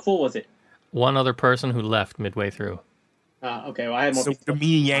 How full was it? One other person who left midway through. Okay, well, I had more. So people. the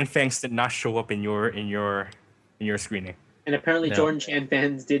Me Yang fans did not show up in your screening. And apparently, No. Jordan Chan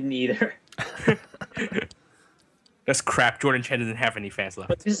fans didn't either. That's crap. Jordan Chen doesn't have any fans left.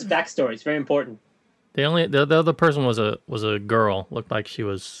 But this is backstory. It's very important. The other person was a girl. Looked like she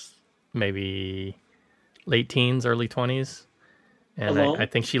was maybe late teens, early 20s, and Alone? I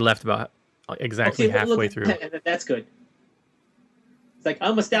think she left about exactly Okay, halfway through. That's good. It's like,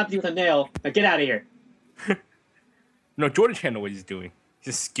 I'm gonna stab you with a nail. Now get out of here. No, Jordan Chen knows what he's doing.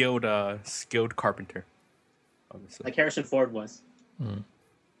 He's a skilled carpenter. Obviously. Like Harrison Ford was.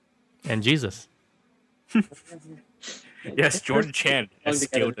 And Jesus. Yes, Jordan Chan Going as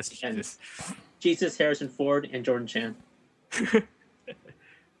together skilled with as Chen. Jesus. Jesus, Harrison Ford, and Jordan Chan.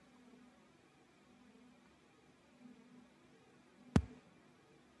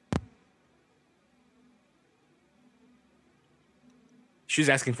 She's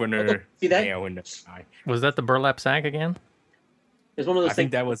asking for another See that? nail in the eye. Was that the burlap sack again? There's one of those I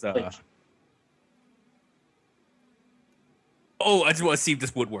think things. that was Glitch. Oh, I just want to see if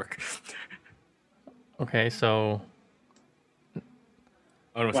this would work. Okay, so Oh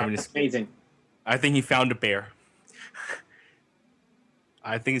no, Wow, somebody that's just, amazing. I think he found a bear.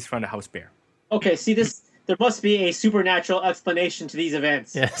 I think he's found a house bear. Okay, see this. There must be a supernatural explanation to these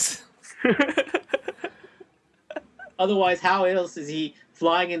events. yes. Otherwise, how else is he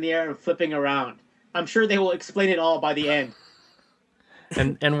flying in the air and flipping around? I'm sure they will explain it all by the end.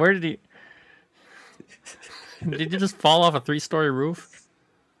 And where did he? Did you just fall off a 3-story roof?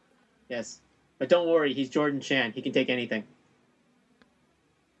 Yes. But don't worry, he's Jordan Chan. He can take anything.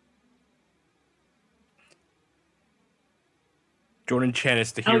 Jordan Chan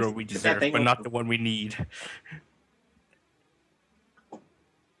is the How hero is we that deserve, thing but not over? the one we need.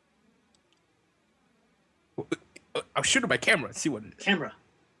 I'll shoot at my camera. See what it is. Camera.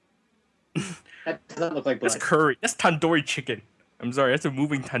 That doesn't look like blood. That's curry. That's tandoori chicken. I'm sorry. That's a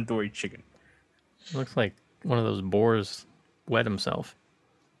moving tandoori chicken. Looks like one of those boars wet himself.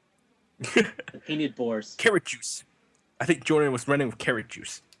 The painted boars. Carrot juice. I think Jordan was running with carrot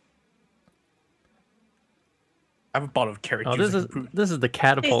juice. I have a bottle of carrot Oh, juice. this is the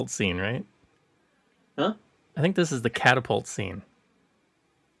catapult scene, right? Huh? I think this is the catapult scene.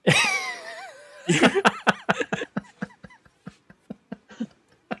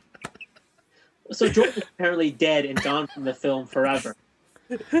 So Jordan's apparently dead and gone from the film forever.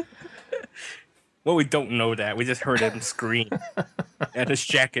 Well, we don't know that. We just heard him scream and his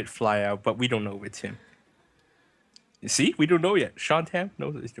jacket fly out, but we don't know it's him. You see? We don't know yet. Sean Tam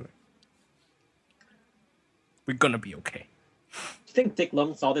knows what he's doing. We're gonna be okay. Do you think Dick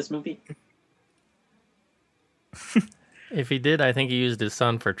Lung saw this movie? If he did, I think he used his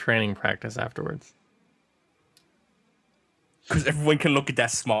son for training practice afterwards. Because everyone can look at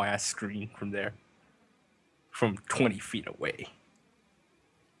that small ass screen from there. From 20 feet away.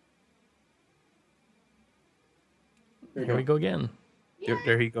 Here we go again.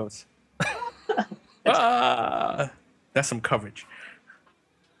 There he goes. That's some coverage.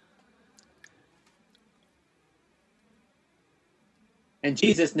 And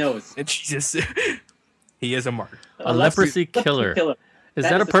Jesus knows. And Jesus, he is a martyr. A leprosy killer. Is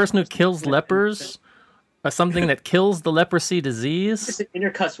that a the- person who kills lepers? Or something that kills the leprosy disease? Just an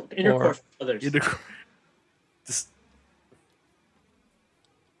intercourse with others. Just,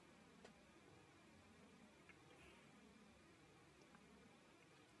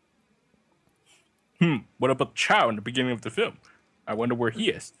 what about Chow in the beginning of the film? I wonder where he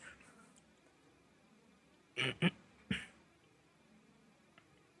is.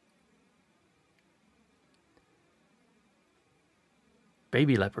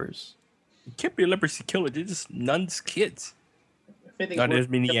 Baby lepers. He can't be a leprosy killer. They're just nuns' kids. That is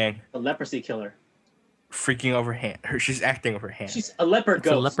Minnie Yang. The leprosy killer. Freaking over her hand. She's acting over her hand. She's a leper It's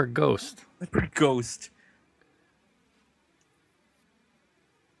ghost. a leopard ghost. Leopard ghost.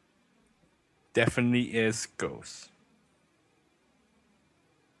 Definitely is ghost.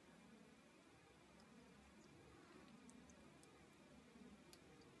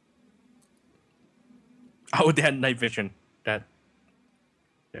 Oh, they had night vision. That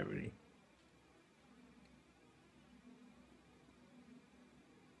really.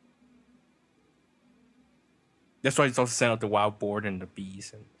 That's why he's also sent out the wild boar and the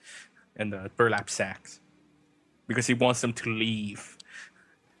bees and the burlap sacks. Because he wants them to leave.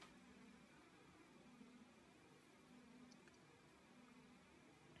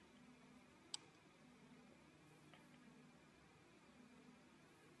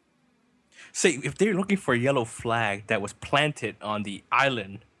 Say, if they're looking for a yellow flag that was planted on the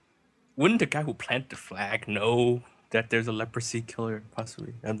island, wouldn't the guy who planted the flag know that there's a leprosy killer,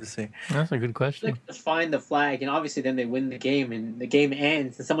 possibly? I'm just saying. That's a good They question. could just find the flag, and obviously then they win the game, and the game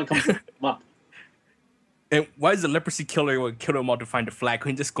ends, and someone comes to pick them up. And why is the leprosy killer would kill them all to find the flag?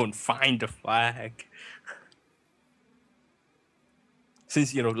 Couldn't just go and find the flag?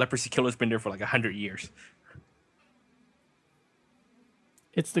 Since, leprosy killer's been there for like 100 years.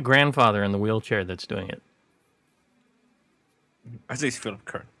 It's the grandfather in the wheelchair that's doing it. I say it's Philip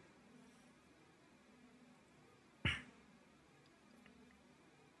Kern.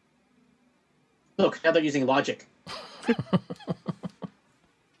 Look, now they're using logic.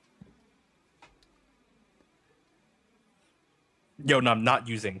 Yo, no, I'm not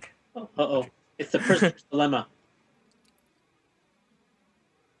using. Uh-oh. It's the prisoner's dilemma.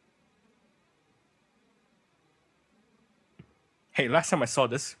 Hey, last time I saw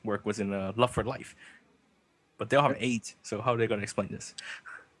this work was in Love for Life. But they all have AIDS, so how are they going to explain this?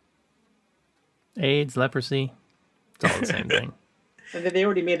 AIDS, leprosy, it's all the same thing. And they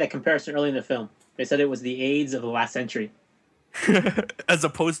already made that comparison early in the film. They said it was the AIDS of the last century. As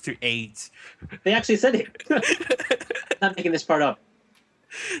opposed to AIDS. They actually said it. Not making this part up.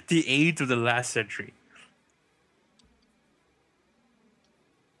 The AIDS of the last century.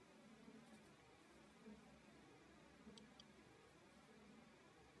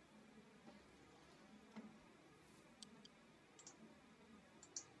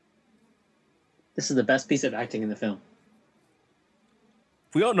 This is the best piece of acting in the film.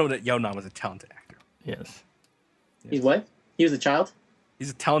 We all know that Yao Nam was a talented actor. Yes. He's what? He was a child? He's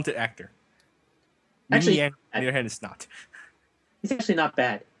a talented actor. Actually, Minnie Yang, on the other hand, is not. He's actually not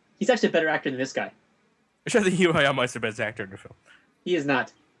bad. He's actually a better actor than this guy. Actually, I think Hiro Hayama is the best actor in the film. He is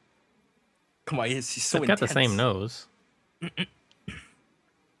not. Come on, he's so They've got the intense. same nose.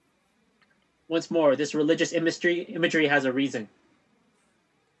 Once more, this religious imagery has a reason.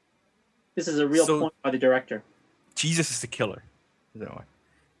 This is a real point by the director. Jesus is the killer. Is that why?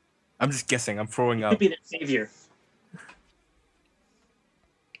 I'm just guessing. I'm throwing He out. could be their savior.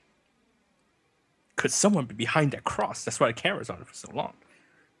 Could someone be behind that cross? That's why the camera's on it for so long.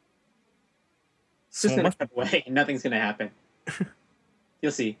 It's just Someone gonna must- cut away and nothing's gonna happen.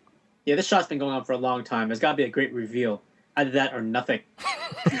 You'll see. Yeah, this shot's been going on for a long time. There's gotta be a great reveal. Either that or nothing.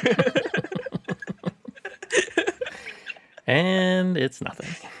 And it's nothing.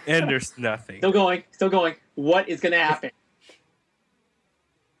 And there's nothing. Still going, still going. What is gonna happen?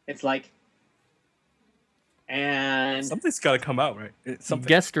 It's like, and Something's got to come out, right? It's something.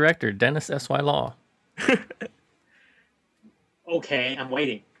 Guest director, Dennis S.Y. Law. okay, I'm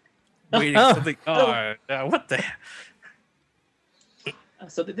waiting. Waiting Oh. something. What the?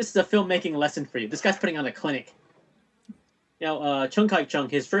 So this is a filmmaking lesson for you. This guy's putting on a clinic. Now, Chung Kai-chung,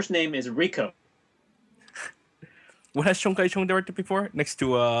 his first name is Rico. What has Chung Kai-chung directed before? Next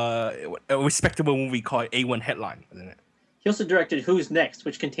to a respectable movie called A1 Headline, isn't it? He also directed Who's Next,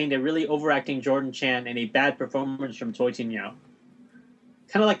 which contained a really overacting Jordan Chan and a bad performance from Choi Tin-yao.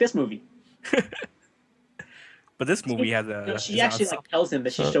 Kind of like this movie. But this movie has a. She actually tells him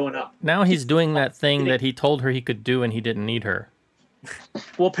that she's So- showing up. Now he's doing that thing that he told her he could do and he didn't need her.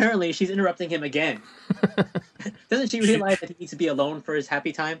 Well, apparently she's interrupting him again. Doesn't she realize that he needs to be alone for his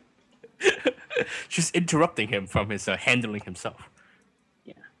happy time? She's interrupting him from his handling himself.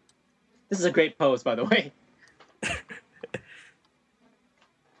 Yeah. This is a great pose, by the way.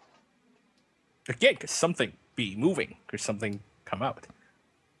 Again, could something be moving? Could something come out?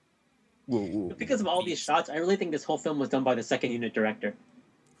 Whoa. Because of all these shots, I really think this whole film was done by the second unit director.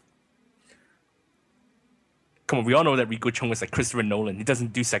 Come on, we all know that Rico Chung is like Christopher Nolan. He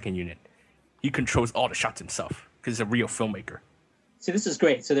doesn't do second unit. He controls all the shots himself because he's a real filmmaker. See, this is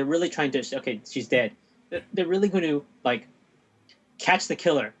great. So they're really trying to... Okay, she's dead. They're really going to, like, catch the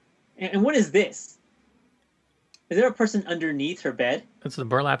killer. And what is this? Is there a person underneath her bed? It's the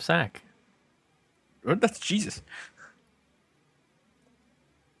burlap sack. Oh, that's Jesus.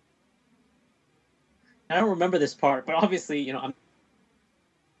 I don't remember this part, but obviously, I'm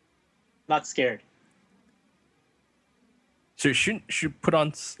not scared. So should put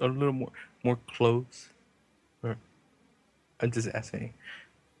on a little more clothes. Or I'm just asking.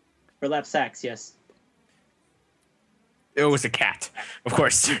 Burlap sacks, yes. It was a cat, of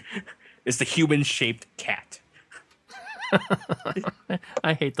course. It's the human-shaped cat.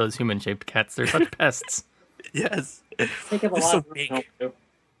 I hate those human-shaped cats. They're such pests. Yes. Take up a It's lot so of room. big. Too.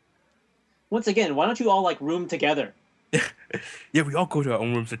 Once again, why don't you all room together? Yeah, we all go to our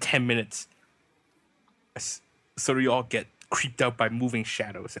own rooms for 10 minutes. So we all get creeped out by moving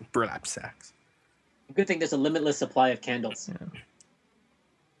shadows and burlap sacks. Good thing there's a limitless supply of candles. Yeah.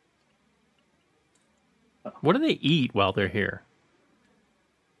 What do they eat while they're here?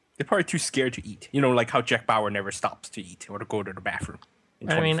 They're probably too scared to eat. Like how Jack Bauer never stops to eat or to go to the bathroom.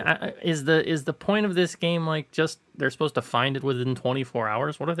 I mean, is the point of this game just they're supposed to find it within 24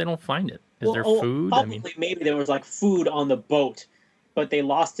 hours? What if they don't find it? Is there food? Probably, maybe there was food on the boat, but they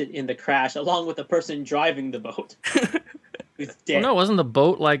lost it in the crash along with the person driving the boat. Who's dead. Well, no, wasn't the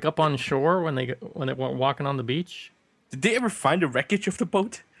boat up on shore when they went walking on the beach? Did they ever find the wreckage of the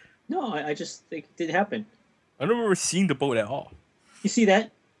boat? No, I just think it did happen. I don't remember seeing the boat at all. You see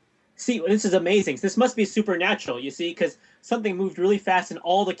that? See, this is amazing. This must be supernatural, you see, because something moved really fast and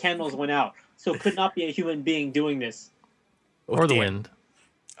all the candles went out. So it could not be a human being doing this. Or the wind.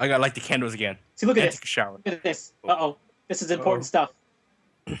 I gotta light the candles again. See, look at this. Take a shower. Look at this. Uh-oh. This is important stuff.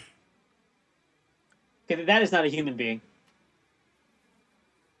 Okay, that is not a human being.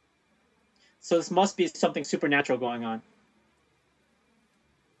 So this must be something supernatural going on.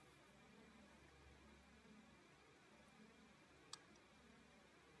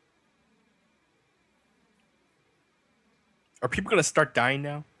 Are people gonna start dying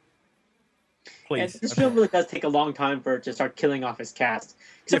now? Please. And this film really does take a long time for it to start killing off his cast.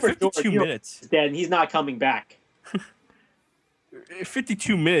 Except for 52 George, minutes. He's dead and he's not coming back.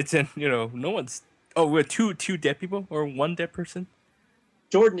 52 minutes and no one's. Oh, we're two dead people or one dead person.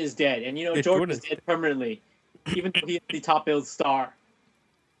 Jordan is dead, and Jordan Jordan is dead permanently, even though he is the top billed star.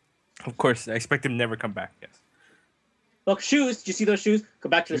 Of course, I expect him to never come back. Yes. Look, shoes. Did you see those shoes? Go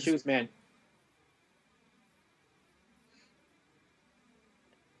back to the shoes, man.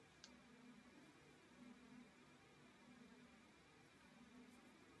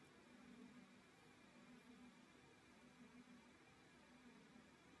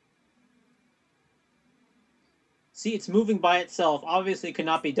 See, it's moving by itself. Obviously, it could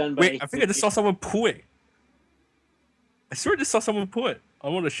not be done by. Wait, I think I just saw someone pull it. I swear I just saw someone pull it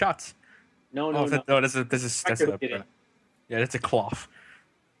on one of the shots. No. That's a yeah, that's a cloth.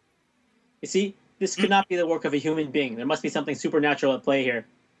 You see, this could not be the work of a human being. There must be something supernatural at play here.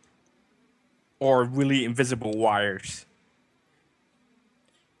 Or really invisible wires.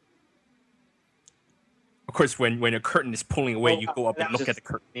 Of course, when a curtain is pulling away, you go up and look at the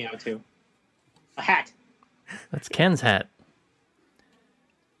curtain. Me out too. A hat. That's Ken's hat.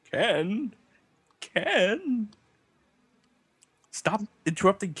 Ken. Stop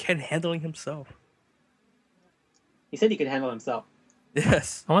interrupting Ken handling himself. He said he could handle himself.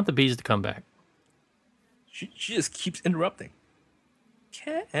 Yes. I want the bees to come back. She just keeps interrupting.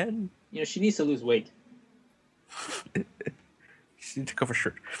 Ken. She needs to lose weight. She needs to take off her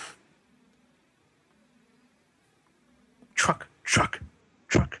shirt. Truck.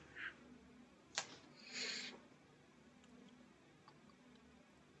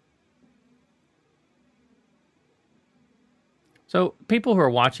 So people who are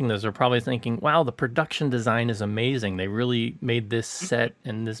watching this are probably thinking, wow, the production design is amazing. They really made this set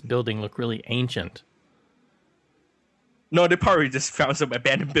and this building look really ancient. No, they probably just found some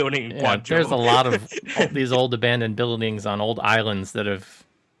abandoned building in Guangzhou. There's a lot of these old abandoned buildings on old islands that have,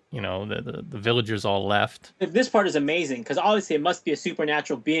 the villagers all left. This part is amazing, because obviously it must be a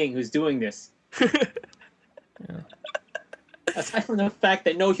supernatural being who's doing this. Yeah. Aside from the fact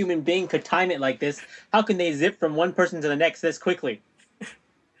that no human being could time it like this, how can they zip from one person to the next this quickly?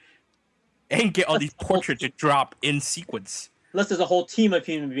 And get all these portraits to drop in sequence. Unless there's a whole team of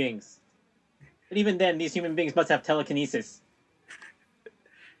human beings. But even then, these human beings must have telekinesis.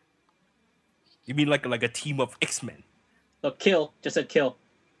 You mean like a team of X-Men? Look, kill. Just said kill.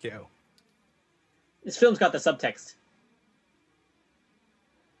 Kill. This film's got the subtext.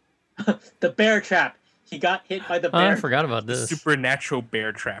 The bear trap. He got hit by the bear. I forgot about this. Supernatural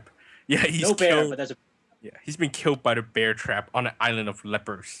bear trap. Yeah, he's no bear, killed. but there's a... Yeah, he's been killed by the bear trap on an island of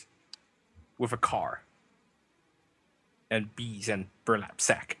lepers with a car and bees and burlap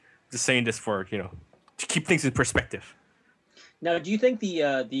sack. Just saying this for, to keep things in perspective. Now, do you think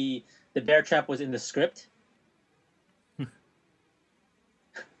the bear trap was in the script?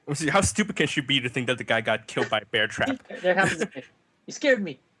 How stupid can she be to think that the guy got killed by a bear trap? That happens. You scared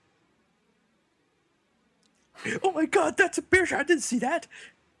me. Oh my god, that's a bear trap! I didn't see that.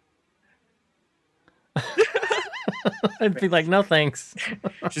 I'd be like, no thanks.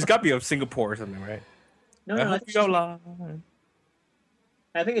 She's got to be of Singapore or something, right? No,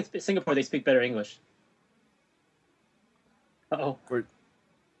 I think it's Singapore. They speak better English. Uh-oh.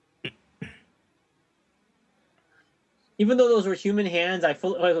 Even though those were human hands,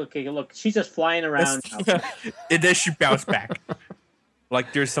 okay, look, she's just flying around. And then she bounced back.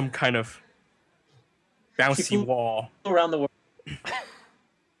 Like there's some kind of bouncy wall around the world.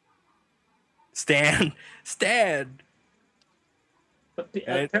 Stand. But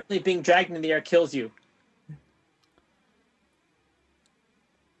apparently being dragged in the air kills you.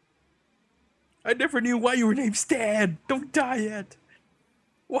 I never knew why you were named Stan. Don't die yet.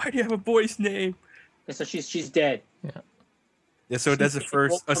 Why do you have a boy's name? And so she's dead. Yeah, so that's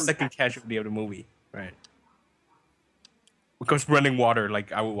a second casualty of the movie, right? Because running water,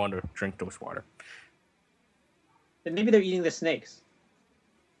 like I would want to drink those water. Then maybe they're eating the snakes.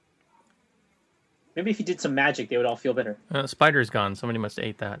 Maybe if you did some magic, they would all feel better. Spider's gone. Somebody must have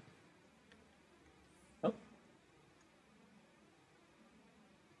ate that. Oh.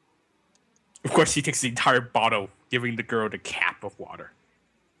 Of course, he takes the entire bottle, giving the girl the cap of water.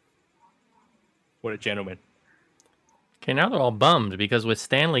 What a gentleman. Okay, now they're all bummed because with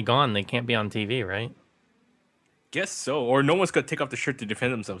Stanley gone, they can't be on TV, right? Guess so. Or no one's going to take off the shirt to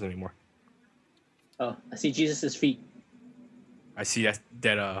defend themselves anymore. Oh, I see Jesus' feet. I see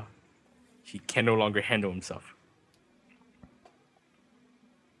that he can no longer handle himself.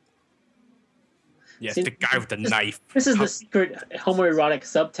 Yes, the guy with the knife. This is the secret homoerotic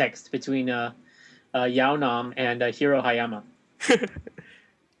subtext between Yao Nam and Hiro Hayama.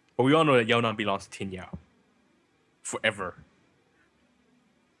 But we all know that Yao Nam belongs to Tin Yao. Forever.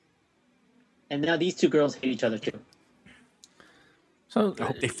 And now these two girls hate each other too. So I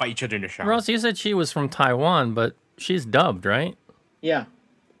hope they fight each other in the shower. Ross, you said she was from Taiwan, but she's dubbed, right? Yeah.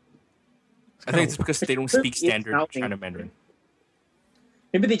 I think it's because they don't speak standard China Mandarin.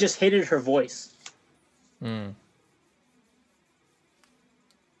 Maybe they just hated her voice. Hmm.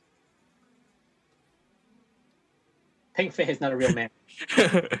 Peng Fei is not a real man.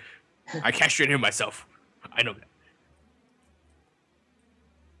 I castrated him myself. I know that.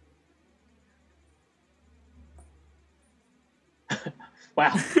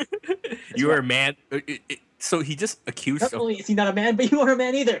 Wow. You are a man. So he just accused. Not only is he not a man, but you aren't a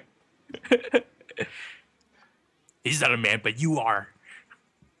man either. He's not a man, but you are.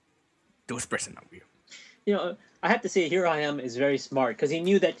 Those person not real. You know, I have to say, Here I Am is very smart because he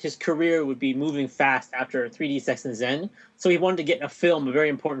knew that his career would be moving fast after 3D Sex and Zen, so he wanted to get a very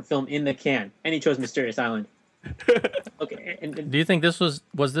important film in the can, and he chose Mysterious Island. Okay. And Do you think this was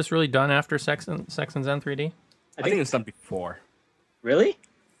this really done after Sex and Zen 3D? I think it was done before. Really?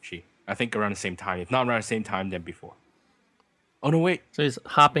 I think around the same time. If not around the same time, then before. Oh no, wait. So he's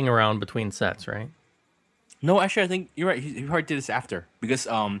hopping around between sets, right? No, actually, I think you're right. He probably did this after because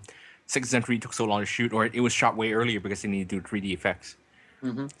Sex and Zen 3 took so long to shoot, or it was shot way earlier because they needed to do 3D effects.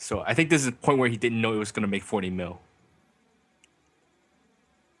 Mm-hmm. So I think this is the point where he didn't know it was going to make 40 mil.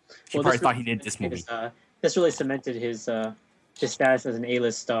 He probably thought he needed this movie. This really cemented his status as an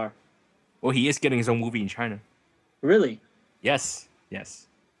A-list star. Well, he is getting his own movie in China. Really? Yes. He has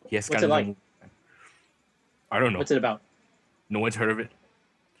What's got it his like? own movie. I don't know. What's it about? No one's heard of it.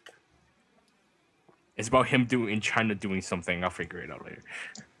 It's about him in China doing something. I'll figure it out later.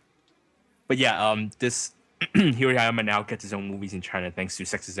 But yeah, this Hirayama now gets his own movies in China thanks to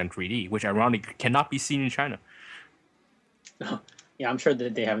Sex and Zen 3D, which ironically cannot be seen in China. Yeah, I'm sure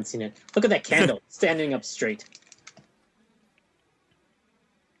that they haven't seen it. Look at that candle standing up straight.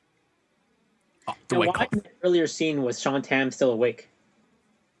 Now, why in the earlier scene was Sean Tam still awake?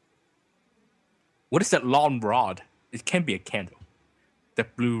 What is that long rod? It can't be a candle. The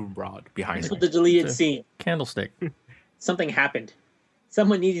blue rod behind This it. was the deleted scene. Candlestick. Something happened.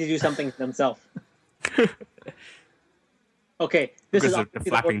 Someone needed to do something themselves. Okay, this Because is of the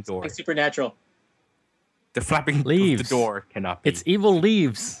flapping door. Supernatural. The flapping Leaves. of the door cannot be. It's evil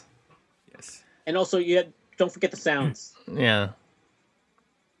leaves. Yes. And also, don't forget the sounds. Yeah.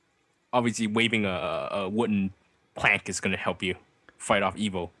 Obviously, waving a wooden plank is going to help you fight off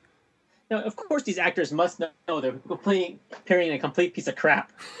evil. Now, of course, these actors must know they're appearing in a complete piece of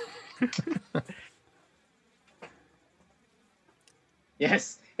crap.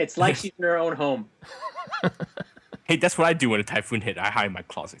 Yes, it's like she's in her own home. Hey, that's what I do when a typhoon hit. I hide in my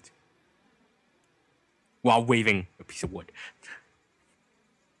closet. while waving a piece of wood.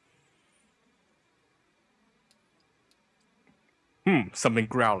 Something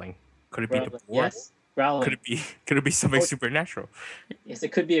growling. Could it be the boar? Yes, growling. Could it be something supernatural? Yes,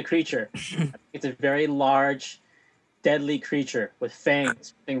 it could be a creature. It's a very large, deadly creature with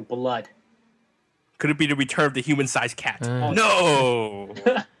fangs, spitting blood. Could it be the return of the human-sized cat? No.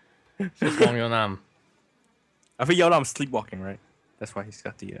 Just Wong Yonam. I think Yonam's sleepwalking, right? That's why he's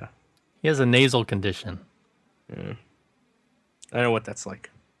got the. He has a nasal condition. I know what that's like.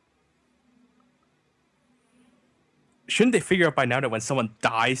 Shouldn't they figure out by now that when someone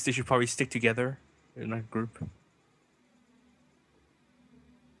dies, they should probably stick together in a group?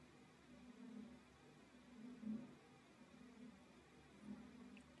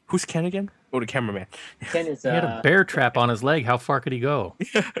 Who's Ken again? Oh, the cameraman. Ken is He had a bear trap on his leg. How far could he go?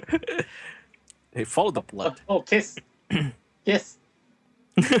 Hey, follow the blood. Oh, kiss. Kiss.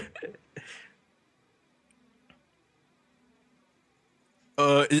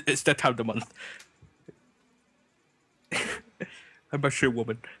 It's that time of the month. I'm a sure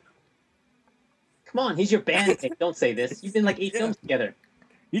woman. Come on, he's your bandmate. Don't say this. You've been like 8 films together.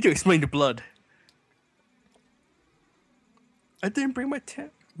 You need to explain the blood. I didn't bring my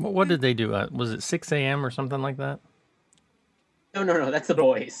tent. What did they do? Was it 6 a.m. or something like that? No, that's the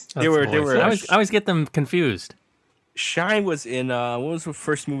boys. They were. I always get them confused. Shine was in. What was the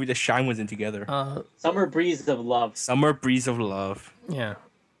first movie that Shine was in together? Summer Breeze of Love. Summer Breeze of Love. Yeah.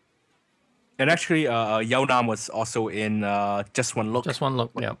 And actually, Yao Nam was also in Just One Look. Just One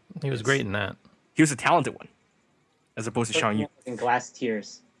Look. Yeah, he was great in that. He was a talented one, as opposed to Shang Yu. In Glass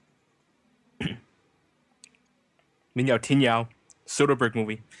Tears. Min Yao Tin Yao, Soderbergh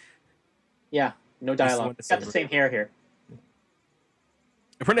movie. Yeah, no the dialogue. one that's Got the over. same hair here.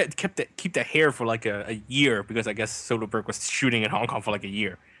 Apparently, keep that hair for like a year because I guess Soderbergh was shooting in Hong Kong for like a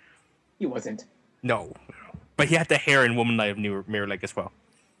year. He wasn't. No, but he had the hair in Woman Light of Mirror Lake as well.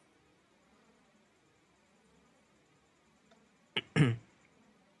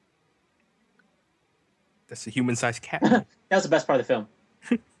 That's a human-sized cat. That was the best part of the film.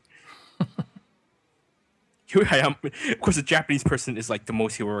 Here I am. Of course, the Japanese person is like the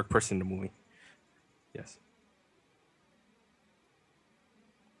most heroic person in the movie. Yes.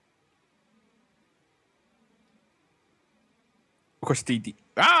 Of course, the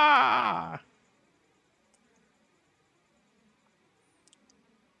ah.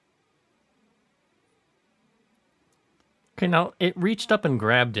 Okay, now it reached up and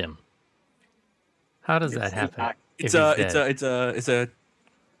grabbed him. How does that happen? It's if he's it's a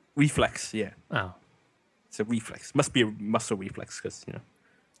reflex. Yeah, Oh, it's a reflex. Must be a muscle reflex because kind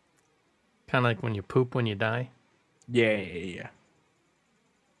of like when you poop when you die. Yeah.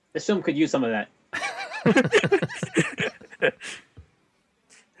 This film could use some of that.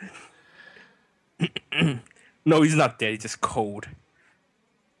 No, he's not dead. He's just cold.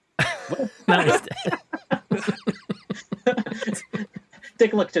 Now he's dead.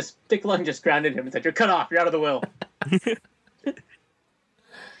 Dick Lung just grounded him and said, "You're cut off. You're out of the will."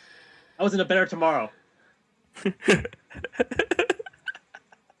 I was in a better tomorrow.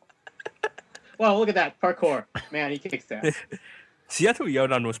 Wow, look at that parkour. Man, he kicks that. See, I thought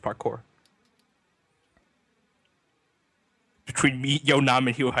Yonan was parkour. Between me, Yonam,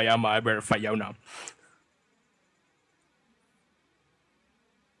 and Hiro Hayama, I better fight Yonam.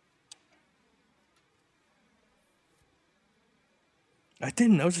 I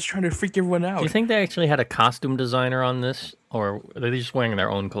didn't. I was just trying to freak everyone out. Do you think they actually had a costume designer on this, or are they just wearing their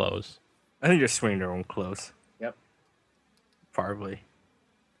own clothes? I think they're swinging their own clothes. Yep. Probably.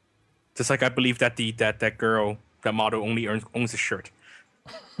 Just like I believe that that girl, that model, only owns a shirt.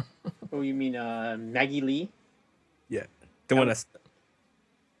 Oh, you mean Maggie Lee? Yeah, the one that's.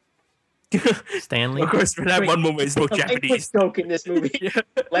 Stanley? Of course, for that one moment, it's both A language Japanese. joke in this movie. Yeah.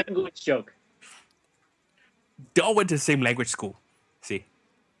 Language joke. They all went to the same language school. See.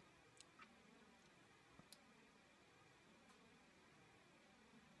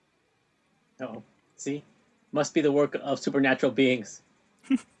 Oh, see? Must be the work of supernatural beings.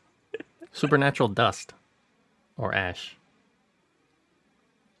 Supernatural dust. Or ash.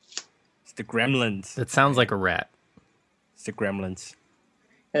 It's the Gremlins. That sounds like a rat. It's the Gremlins.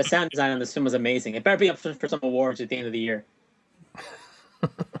 The sound design on this film was amazing. It better be up for some awards at the end of the year.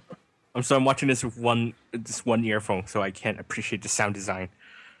 I'm watching this with one earphone, so I can't appreciate the sound design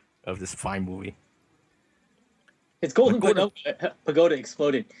of this fine movie. It's Golden Pagoda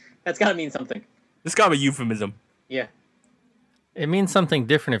exploded. That's got to mean something. This got a euphemism. Yeah. It means something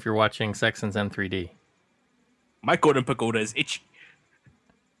different if you're watching Sex and Zen 3D. My Golden Pagoda is itchy.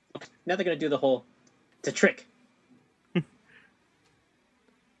 Now they're going to do the whole... It's a trick.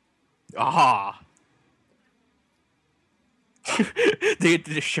 Aha! They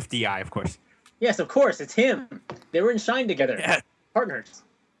did a shifty eye, of course. Yes, of course, it's him. They were in Shine together. Yeah, Partners.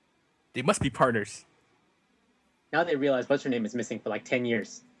 they must be partners. Now they realize what's her name is missing for like 10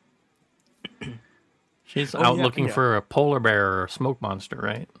 years. She's Oh, out yeah, looking yeah. for a polar bear or a smoke monster,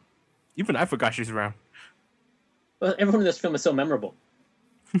 right? Even I forgot she's around. Well, everyone in this film is so memorable.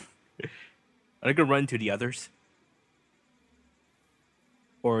 Are they gonna run into the others?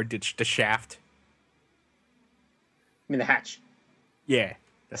 Or did the shaft? I mean, the hatch. Yeah.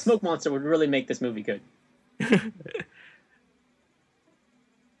 The smoke monster would really make this movie good.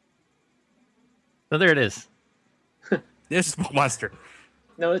 So there it is. There's a smoke monster.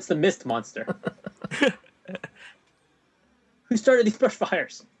 No, it's the mist monster. Who started these brush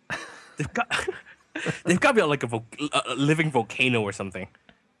fires? They've got they've got to be like a living volcano or something.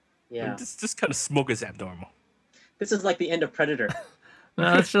 Yeah. This kind of smoke is abnormal. This is like the end of Predator.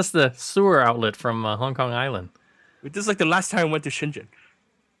 No, it's just the sewer outlet from Hong Kong Island. This is like the last time I went to Shenzhen.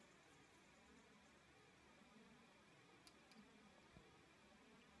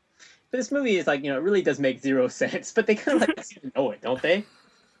 But this movie is like, it really does make zero sense. But they kind of let us know it, don't they?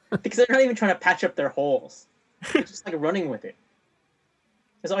 Because they're not even trying to patch up their holes. They're just like running with it.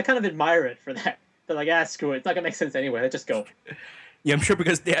 So I kind of admire it for that. They're like, screw it. It's not going to make sense anyway. Let's just go. Yeah, I'm sure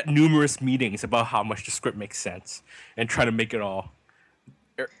because they had numerous meetings about how much the script makes sense and try to make it all.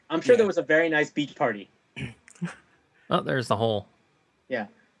 I'm sure Yeah. there was a very nice beach party. Oh, there's the hole. Yeah.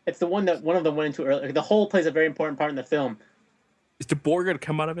 It's the one that one of them went into earlier. The hole plays a very important part in the film. Is the boar gonna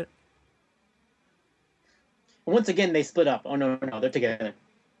come out of it? And once again, they split up. Oh, no, they're together.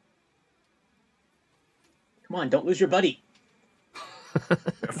 Come on, don't lose your buddy.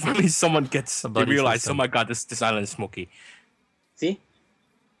 Finally, someone gets. The They buddy realize, system. oh my god, this island is smoky. See?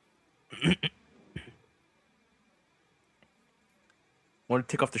 Want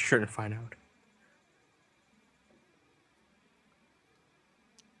to take off the shirt and find out.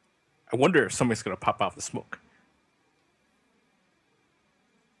 I wonder if somebody's gonna pop out the smoke.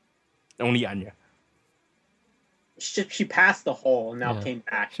 Only Anya. She passed the hole and now Yeah. came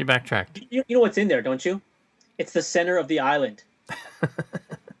back. She backtracked. You know what's in there, don't you? It's the center of the island.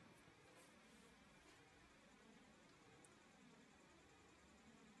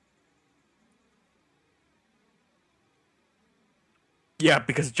 Yeah,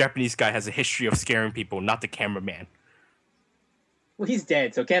 because the Japanese guy has a history of scaring people, not the cameraman. Well, he's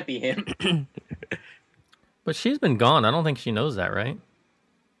dead, so it can't be him. But she's been gone. I don't think she knows that, right?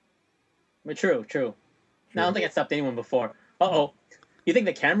 But true. No, I don't think I stopped anyone before. Uh-oh. You think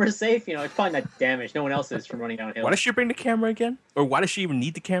the camera's safe? It's probably not damaged. No one else is from running downhill. Why does she bring the camera again? Or why does she even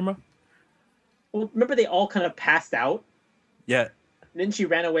need the camera? Well, remember they all kind of passed out? Yeah. And then she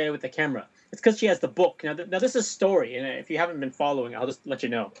ran away with the camera. It's because she has the book. Now, this is a story, and if you haven't been following, I'll just let you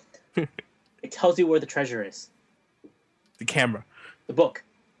know. It tells you where the treasure is. The camera. The book.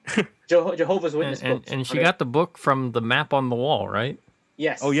 Jehovah's Witness book. And she got the book from the map on the wall, right?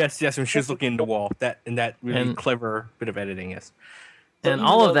 Yes. Oh yes, when she was looking at the wall. That really And- clever bit of editing, yes. So And even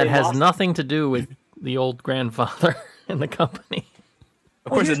all though of that they has lost- nothing to do with the old grandfather and the company.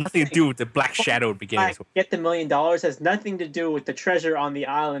 Of course, here's it has the nothing to thing. do with the black shadow at the beginning. as well. Get the $1 million has nothing to do with the treasure on the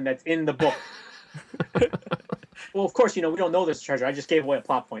island that's in the book. Well, of course, we don't know this treasure. I just gave away a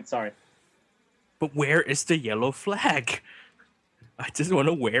plot point. Sorry. But where is the yellow flag? I just want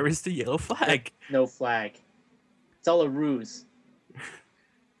to know where is the yellow flag? No flag. It's all a ruse.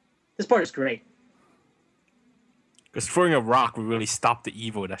 This part is great. Because throwing a rock will really stop the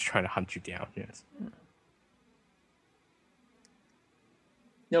evil that's trying to hunt you down. Yes.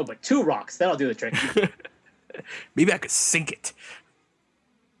 No, but 2 rocks. That'll do the trick. Maybe I could sink it.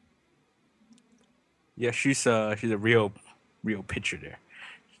 Yeah, she's a real picture there.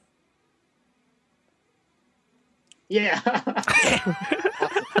 Yeah. Like,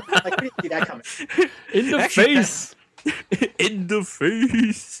 we didn't see that coming. In the Actually, face! In the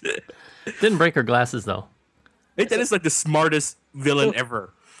face. Didn't break her glasses, though. That is like the smartest villain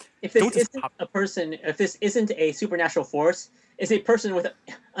ever. If this Don't just isn't pop- a person, if this isn't a supernatural force, it's a person with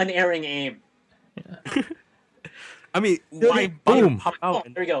unerring aim. I mean, Dude, why boom. pop Oh, out?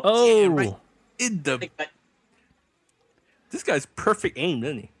 And, there we go. Oh! Yeah, right. In the Like, this guy's perfect aim,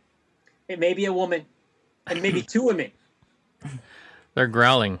 isn't he? it may be a woman, and maybe 2 women. They're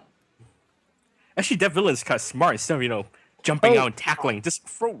growling. Actually, that villain's kind of smart. Instead of jumping Oh. out and tackling, just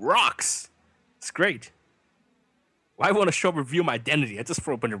throw rocks. It's great. Why want to show up and reveal my identity? I just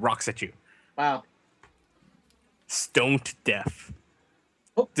throw a bunch of rocks at you. Wow. Stoned to death.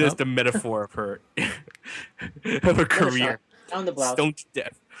 Oh, This is Nope. the metaphor of her of her career. Down the blouse. Stoned to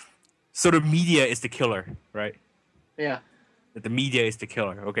death. So the media is the killer, right? Yeah. That the media is the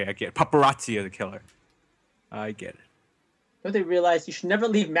killer. Okay, I get it. Paparazzi are the killer. I get it. Don't they realize you should never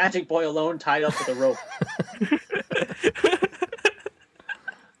leave Magic Boy alone tied up with a rope?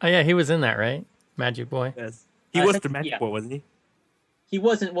 Oh yeah, he was in that, right? Magic Boy. Yes. He was think- the Magic yeah. Boy, wasn't he? He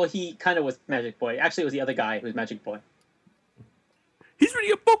wasn't. Well, he kind of was Magic Boy. Actually, it was the other guy who was Magic Boy. He's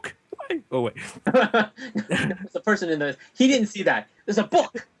reading a book. Why? Oh wait. There's a person in the. He didn't see that. There's a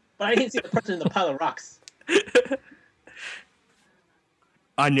book, but I didn't see the person in the pile of rocks.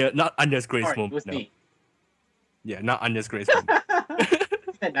 Anya, not Anya's greatest Sorry, it moment. was No. me. Yeah, not Anya's greatest moment.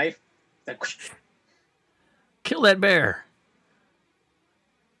 See that knife? It's like, whoosh. Kill that bear.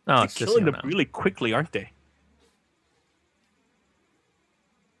 Oh, They're it's just killing you them know. really quickly, aren't they?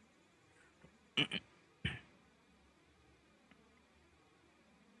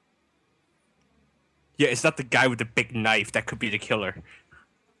 Yeah, it's not the guy with the big knife that could be the killer.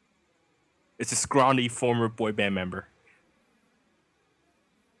 It's a scrawny former boy band member.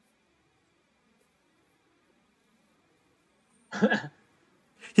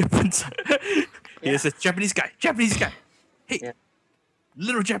 Yeah, but it's a Japanese guy. Japanese guy. Hey, Yeah.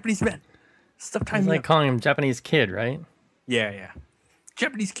 little Japanese man. Stop It's timing like up. calling him Japanese kid, right? Yeah.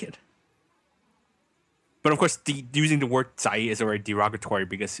 Japanese kid. But of course, using the word "zai" is already derogatory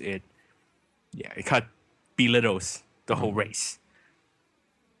because it kind of belittles the whole race.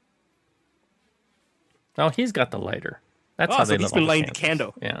 Oh, he's got the lighter. That's Oh, how so they he's live been all lighting the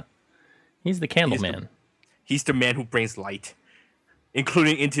candles. candle. Yeah, he's the candle He's the- man. He's the man who brings light,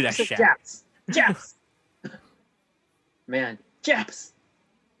 including into that It's the shack. Japs. Japs. Man, Japs.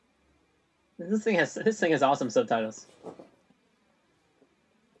 This thing has awesome subtitles.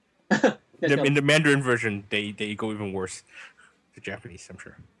 In the Mandarin version, they go even worse. The Japanese, I'm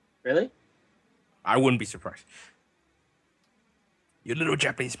sure. Really? I wouldn't be surprised. You little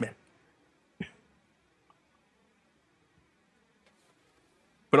Japanese man.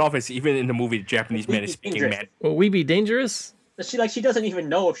 But obviously, even in the movie, the Japanese man is speaking Dangerous. man. Will we be dangerous? She doesn't even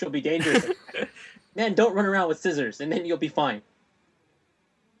know if she'll be dangerous. Man, don't run around with scissors, and then you'll be fine.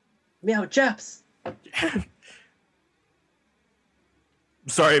 Meow, Japs.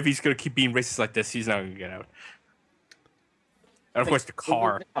 Sorry if he's gonna keep being racist like this, he's not gonna get out. And of course, the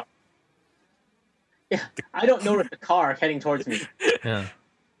car. Yeah, I don't notice the car heading towards me. Yeah,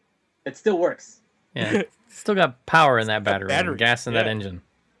 It still works. yeah. Still got power in that battery, battery, and gas in that yeah. engine.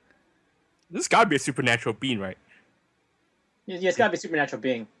 This gotta be a supernatural being, right? Yeah, it's got to be a supernatural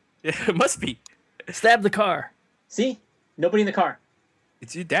being. Yeah, it must be. Stab the car. See? Nobody in the car.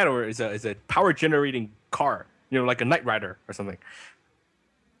 It's either that or it's a power generating car. You know, like a Knight Rider or something.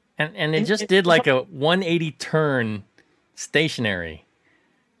 And it And- just and- did like a 180 turn stationary.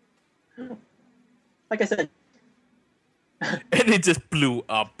 Like I said, And it just blew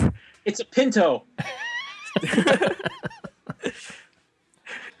up. it's a Pinto.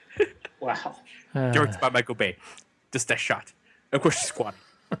 Wow. Directed by Michael Bay. Just that shot. Of course, she's squatting.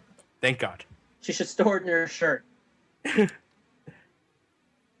 Thank God. She should store it in her shirt.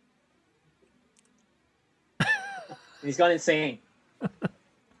 He's gone insane.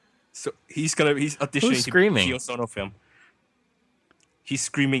 So he's auditioning Who's screaming? to be a Sono film. He's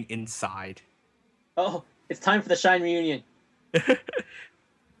screaming inside. Oh, it's time for the Shine reunion.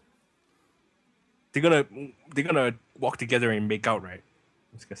 They're gonna walk together and make out, right?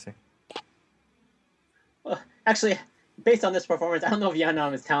 I was gonna say. Actually, based on this performance, I don't know if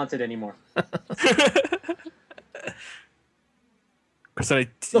Yanam is talented anymore. Because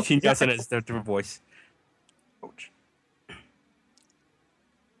Look, Shin yeah. Jason has a different voice. Ouch.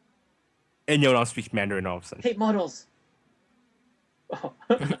 And Yeonam speaks Mandarin all of a sudden. Hey, models. Oh.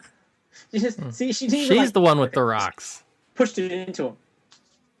 She just see she didn't even, She's like, the one with the rocks. pushed it into him.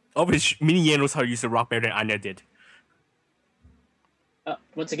 Obviously, Mini Yan knows how to use the rock better than Anya did.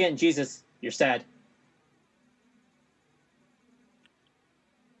 Once again, Jesus, you're sad.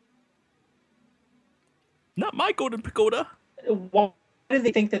 Not my golden pagoda. Why do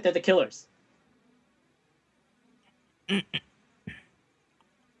they think that they're the killers?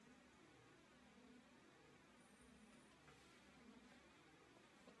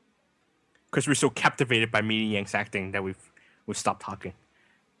 Because we're so captivated by Mini Yang's acting that we've stopped talking.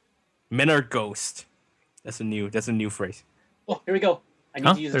 Men are ghosts. That's a new phrase. Oh, here we go. I need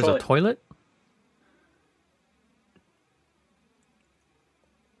Huh? to use the There's a toilet. toilet?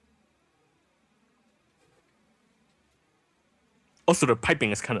 Also, the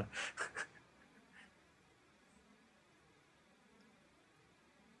piping is kind of.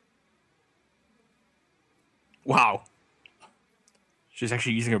 Wow. She's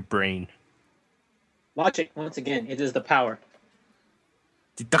actually using her brain. Logic, once again, it is the power.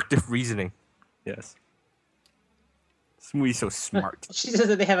 Deductive reasoning. Yes. This movie's so smart. She says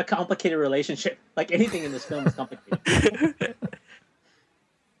that they have a complicated relationship. Like anything in this film is complicated.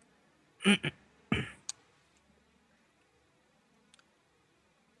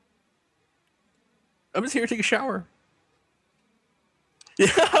 I'm just here to take a shower.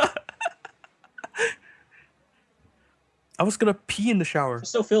 Yeah. I was gonna pee in the shower. It's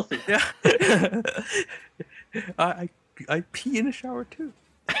so filthy. Yeah. I pee in the shower too.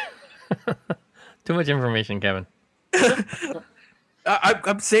 Too much information, Kevin.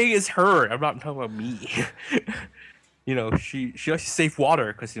 I'm saying it's her. I'm not talking about me. You know, she likes to save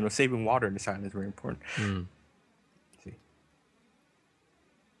water because saving water in this island is very important. See.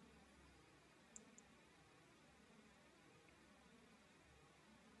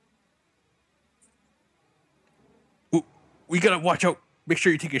 Ooh, we gotta watch out. Make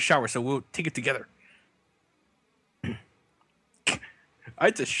sure you take a shower, so we'll take it together.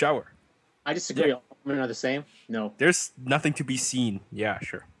 I just shower. I disagree. Yeah. All women are the same. No. There's nothing to be seen. Yeah,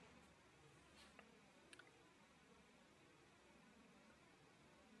 sure.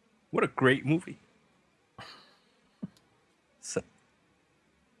 What a great movie. So,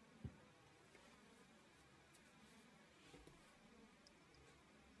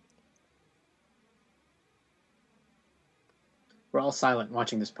 We're all silent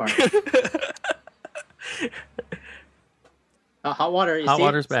watching this part. Hot water is Hot safe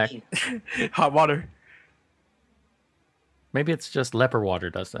water's to back. see. hot water. Maybe it's just leper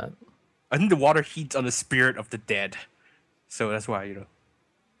water does that. I think the water heats on the spirit of the dead. So that's why,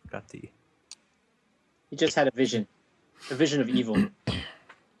 got the... He just had a vision of evil.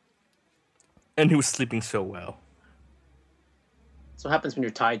 And he was sleeping so well. That's what happens when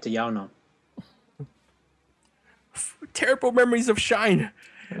you're tied to Yaonan. Terrible memories of Shine.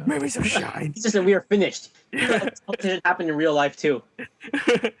 Memories of Shine. He just said we are finished. Something that happened in real life too.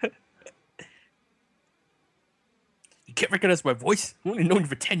 You can't recognize my voice? I've only known you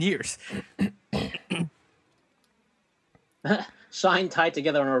for 10 years. Shine tied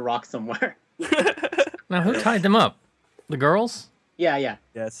together on a rock somewhere. Now, who tied them up? The girls? Yeah.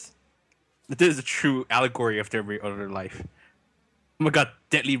 Yes. This is a true allegory of their life. Oh my god,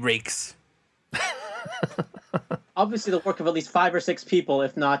 deadly rakes. Obviously the work of at least 5 or 6 people,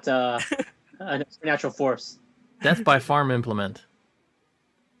 if not a supernatural force. Death by farm implement.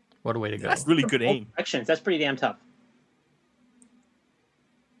 What a way to go. That's really good aim. Directions. That's pretty damn tough.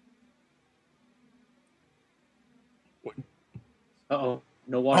 Uh-oh.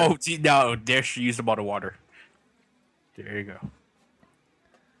 No water. Oh, see, no, there she used a bottle of water. There you go.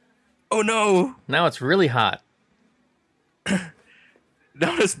 Oh no! Now it's really hot.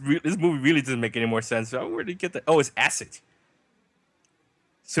 No, this movie really doesn't make any more sense. Where did you get that? Oh, it's acid.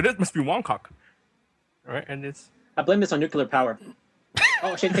 So that must be Wongkok. Alright, and it's... I blame this on nuclear power.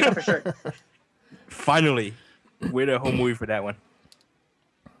 Oh, she didn't take off her shirt. Finally. We're the whole movie for that one.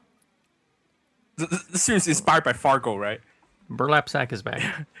 This series is inspired by Fargo, right? Burlap sack is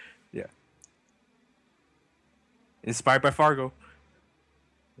back. Yeah. Inspired by Fargo.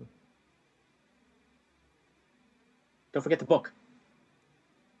 Don't forget the book.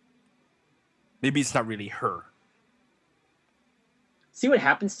 Maybe it's not really her. See what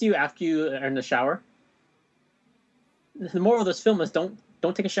happens to you after you are in the shower? The moral of this film is don't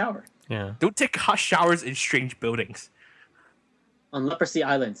take a shower Yeah. Don't take hot showers in strange buildings. on leprosy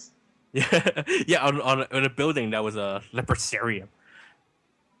islands. Yeah, yeah, on a building that was a leprosarium.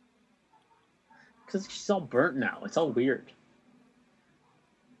 Because she's all burnt now. It's all weird.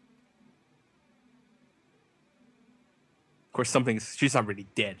 Of course, she's not really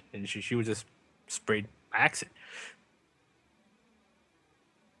dead, and she was just sprayed by accident.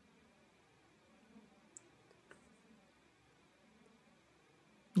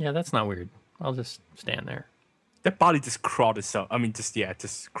 Yeah, that's not weird. I'll just stand there. That body just crawled itself. I mean, just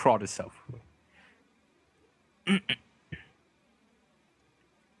crawled itself. They're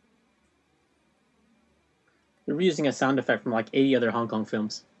reusing a sound effect from like 80 other Hong Kong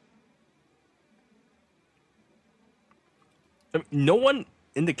films. I mean, no one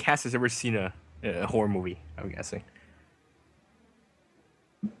in the cast has ever seen a horror movie, I'm guessing.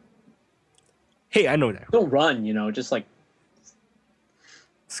 Hey, I know that. Don't run, just like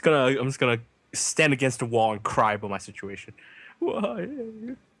I'm just gonna stand against the wall and cry about my situation. Why?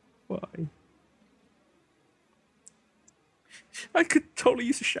 I could totally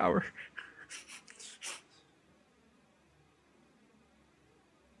use a shower.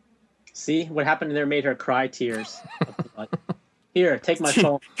 see what happened there made her cry tears. Here, take my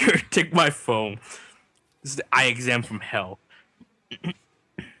phone. Here, take my phone. This is the eye exam from hell.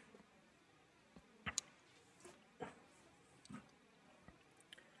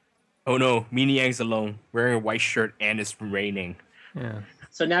 Oh no, Meanie Yang's alone, wearing a white shirt, and it's raining. Yeah.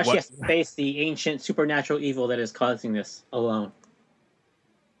 So now she What? has to face the ancient supernatural evil that is causing this alone.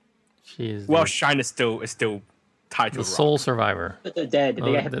 She is Well, the, Shine is still tied to the a sole rock. survivor. But they're dead.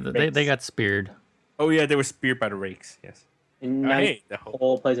 Oh, have they got speared. Oh yeah, they were speared by the rakes. Yes. and now Hey, the the whole.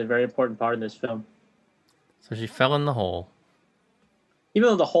 hole plays a very important part in this film. So she fell in the hole. Even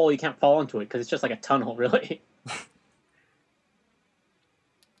though the hole you can't fall into it because it's just like a tunnel, really.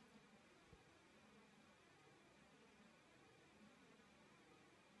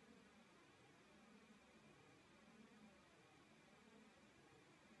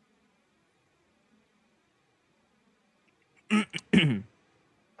 Did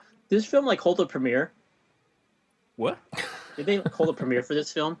this film like hold a premiere? What? Did they hold a premiere for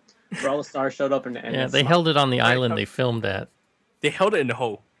this film where all the stars showed up and Yeah, they held it on the island they filmed at. They held it in the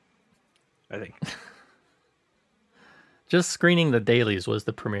hole. I think. Just screening the dailies was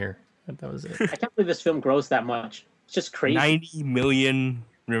the premiere. That was it. I can't believe this film grossed that much. It's just crazy. 90 million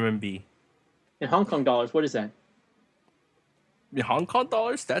RMB. In Hong Kong dollars, what is that? In Hong Kong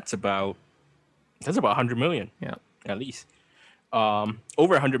dollars, that's about 100 million Yeah. at least. Over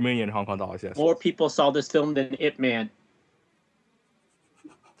 100 million Hong Kong dollars. Yes. More people saw this film than Ip Man.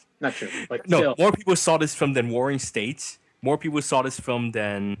 Not true, but No, still. more people saw this film than Warring States. More people saw this film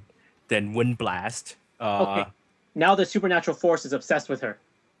than Wind Blast. Okay. Now the supernatural force is obsessed with her.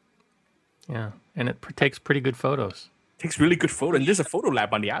 Yeah. And it takes pretty good photos. Takes really good photo, and there's a photo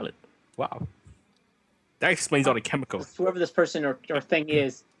lab on the island. Wow, that explains all the chemicals. Whoever this person or thing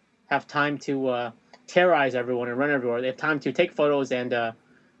is have time to terrorize everyone and run everywhere. They have time to take photos and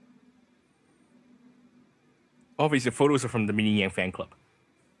Obviously, the photos are from the Mini Yang fan club.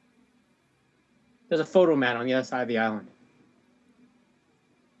 there's a photo mat on the other side of the island.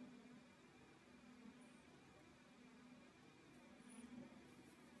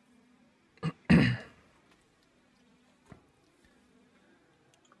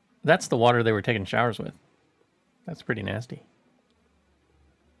 That's the water they were taking showers with. That's pretty nasty.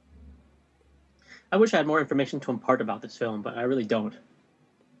 I wish I had more information to impart about this film, but I really don't.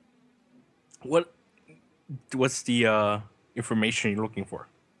 What's the information you're looking for?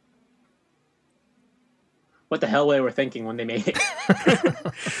 What the hell they were thinking when they made it.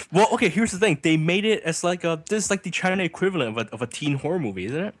 Well, okay, here's the thing. They made it as like this is like the China equivalent of a teen horror movie,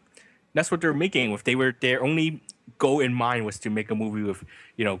 isn't it? That's what they're making with. Their only goal in mind was to make a movie with,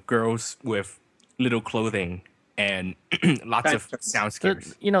 girls with little clothing and lots of sound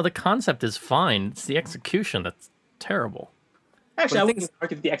scares. The concept is fine. It's the execution that's terrible. Actually, I the thing wouldn't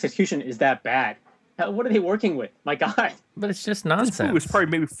argue that the execution is that bad. What are they working with? My God. But it's just This movie nonsense. was probably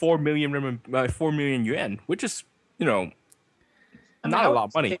maybe 4 million yuan, which is not a lot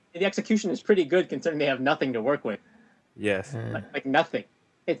of money. The execution is pretty good considering they have nothing to work with. Yes. Like nothing.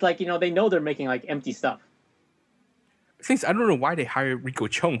 It's like, they know they're making like empty stuff. Things I don't know why they hired Rico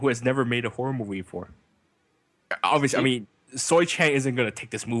Chung, who has never made a horror movie before. Obviously, I mean, Soy Chang isn't gonna take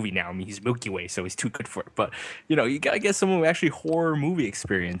this movie now. I mean, he's Milky Way, so he's too good for it. But you gotta get someone with actually horror movie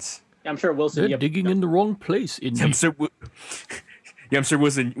experience. I'm sure Wilson They're Yip. digging in the wrong place. I'm sure. I'm sure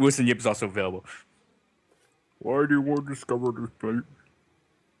Wilson Yip is also available. Why do you want to discover this place?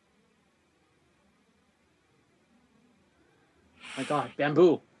 My God,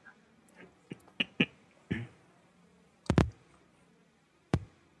 bamboo.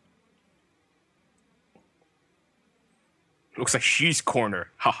 Looks like she's corner.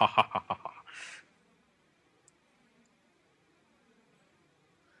 Ha ha ha ha ha.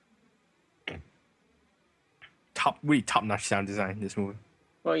 Really top-notch sound design in this movie.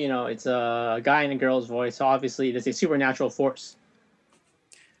 Well, it's a guy and a girl's voice. So obviously, there's a supernatural force.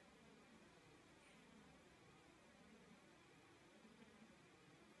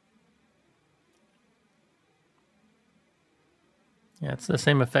 Yeah, it's the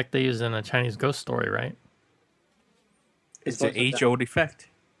same effect they use in a Chinese ghost story, right? It's the age-old effect.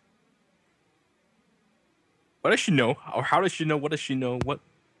 What does she know? Or how does she know? What does she know?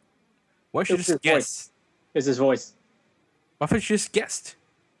 Why should she It's just his guess? It's his voice. Why should she just guessed?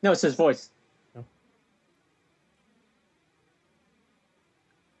 No, it's his voice.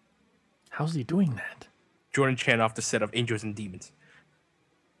 How's he doing that? Jordan Chan off the set of Angels and Demons.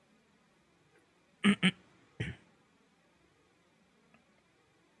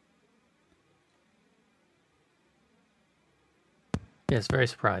 Yes, very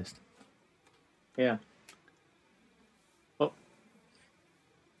surprised. Yeah. Oh.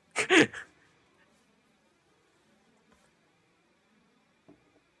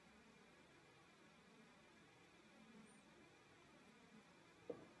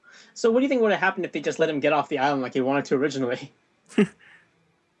 So what do you think would have happened if they just let him get off the island like he wanted to originally?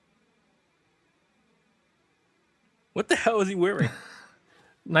 What the hell is he wearing?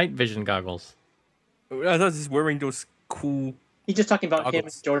 Night vision goggles. I thought he's wearing those cool. He's just talking about him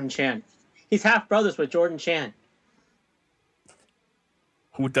Goggles. and Jordan Chan. He's half brothers with Jordan Chan.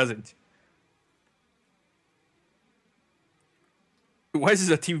 Who doesn't? Why is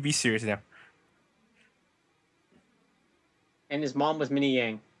this a TV series now? And his mom was Minnie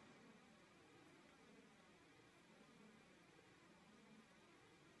Yang.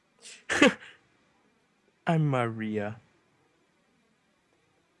 I'm Maria.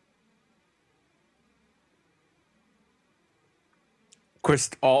 Of course,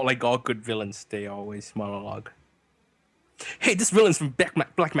 all good villains, they always monologue. Hey, this villain's from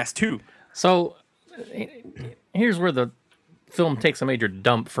Black Mass 2. So here's where the film takes a major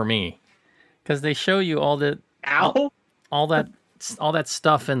dump for me, because they show you all that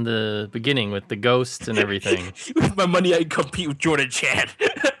stuff in the beginning with the ghosts and everything. With my money, I can compete with Jordan Chan.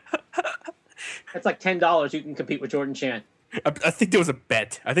 That's like $10. You can compete with Jordan Chan. I think there was a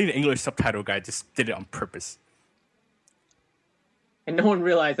bet. I think the English subtitle guy just did it on purpose. And no one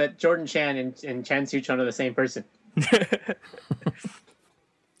realized that Jordan Chan and Chan Soo-chun are the same person.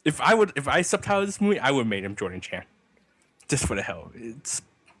 If I subtitled this movie, I would have made him Jordan Chan. Just for the hell. It's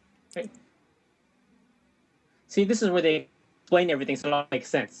Okay. See, this is where they explain everything so it all makes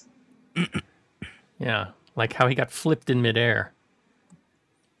sense. Yeah, like how he got flipped in midair.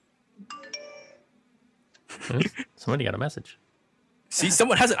 Somebody got a message. See,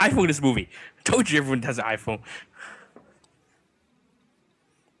 someone has an iPhone in this movie. I told you everyone has an iPhone.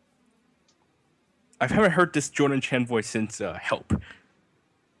 I haven't heard this Jordan Chan voice since Help,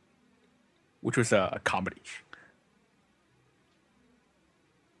 which was a comedy.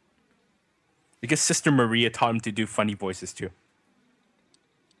 Because Sister Maria taught him to do funny voices too.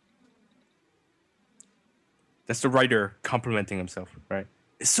 That's the writer complimenting himself, right?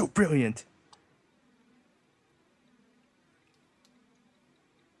 It's so brilliant.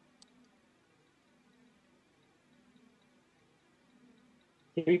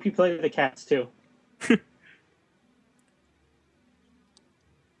 He replayed with the cats too.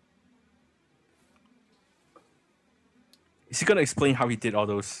 Is he gonna explain how he did all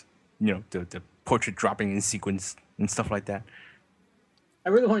those, the portrait dropping in sequence and stuff like that? I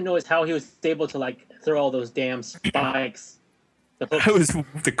really want to know is how he was able to throw all those damn spikes. That was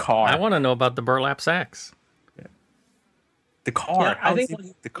the car. I want to know about the burlap sacks. The car. Yeah, How I think is when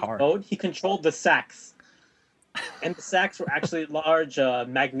he the car? he controlled the sacks, and the sacks were actually large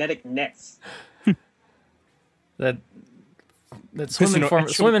magnetic nets. That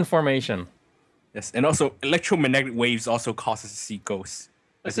swim in formation. Yes, and also electromagnetic waves also cause us to see ghosts.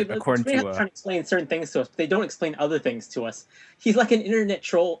 According They have to try to explain certain things to us, but they don't explain other things to us. He's like an internet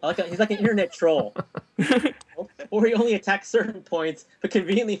troll. He's like an internet troll, or he only attacks certain points, but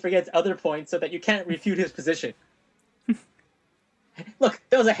conveniently forgets other points, so that you can't refute his position. Look,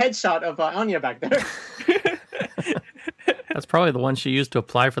 there was a headshot of Anya back there. That's probably the one she used to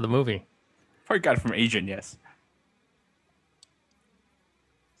apply for the movie. Probably got it from Asian, yes.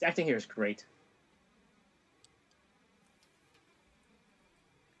 His acting here is great.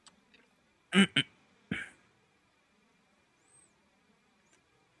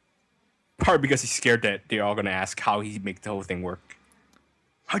 Probably because he's scared that they're all gonna ask how he make the whole thing work.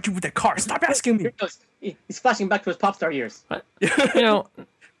 How'd you with that car? Stop asking me. Here he goes. He's flashing back to his pop star years. But, now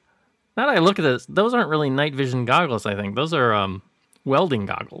that I look at this, those aren't really night vision goggles, I think. Those are welding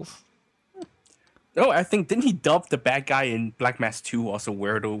goggles. No, I think, didn't he dub the bad guy in Black Mass 2 also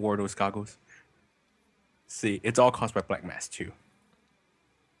wore those goggles? See, it's all caused by Black Mass 2.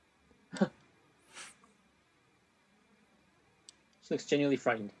 She looks genuinely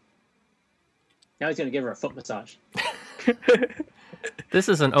frightened. Now he's going to give her a foot massage. This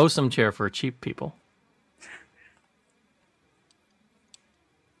is an awesome chair for cheap people.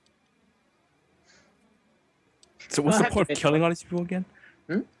 So what's the point of killing all these people again?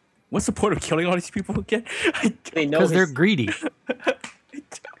 What's the point of killing all these people again? They know Because they're greedy.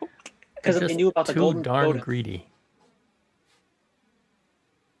 because they knew about the golden too darn quota. greedy.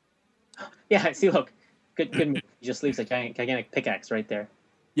 Yeah, see, look, good move. He just leaves a gigantic pickaxe right there.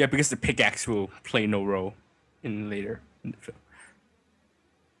 Yeah, because the pickaxe will play no role later in the film.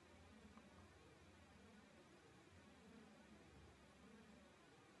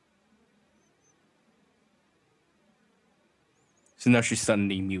 So now she's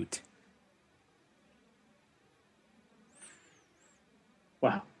suddenly mute.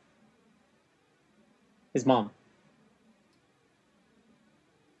 Wow. His mom.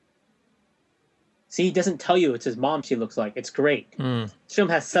 See, he doesn't tell you it's his mom she looks like. It's great. This film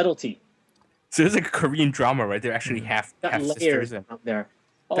has subtlety. So it's like a Korean drama, right? They're actually half Got sisters layers and out there.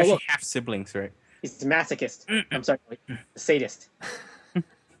 Oh, they're actually look. half siblings, right? He's a masochist. I'm sorry, a sadist.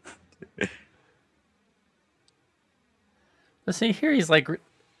 But see, here he's like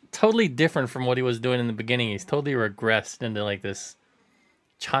totally different from what he was doing in the beginning. He's totally regressed into like this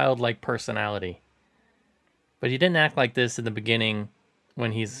childlike personality. But he didn't act like this in the beginning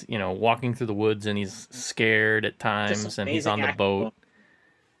when he's, walking through the woods and he's scared at times and he's on the boat.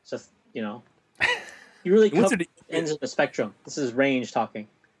 Just, you really cover the ends of the spectrum. This is Range talking.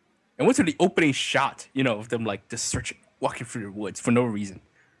 And what's the opening shot, of them like just searching, walking through the woods for no reason?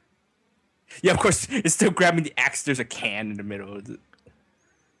 Yeah, of course, instead of grabbing the axe, there's a can in the middle.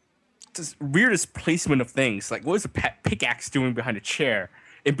 Just weirdest placement of things. Like, what is a pickaxe doing behind a chair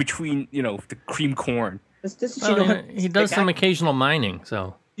in between, the cream corn? He does some occasional mining,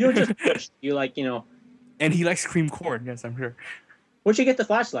 so. You don't just push. You like, And he likes cream corn, yes, I'm sure. Where'd you get the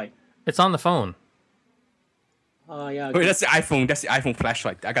flashlight? It's on the phone. Oh, yeah. Wait, that's the iPhone. That's the iPhone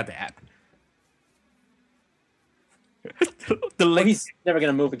flashlight. I got the app. He's never going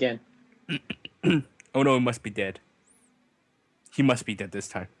to move again. Oh no, he must be dead. He must be dead this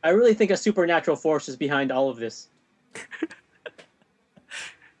time. I really think a supernatural force is behind all of this.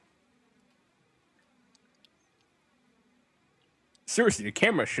 Seriously, the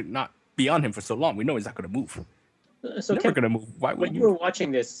camera should not be on him for so long. We know he's not going to move. So never going to move. Why would when you were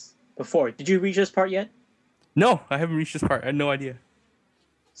watching this before, did you reach this part yet? No, I haven't reached this part. I had no idea.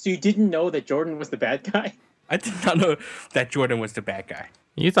 So you didn't know that Jordan was the bad guy? I did not know that Jordan was the bad guy.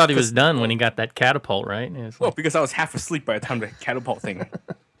 You thought he was done when he got that catapult, right? Well, because I was half asleep by the time the catapult thing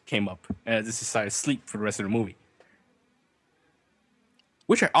came up. And I just decided to sleep for the rest of the movie.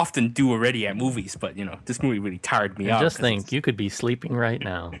 Which I often do already at movies, but, this movie really tired me out. Just think, you could be sleeping right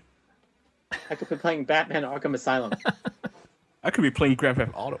now. I could be playing Batman Arkham Asylum. I could be playing Grand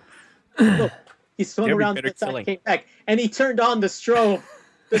Theft Auto. Look, he swung around the side, came back, and he turned on the strobe.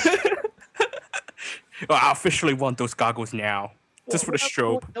 I officially want those goggles now. Just for the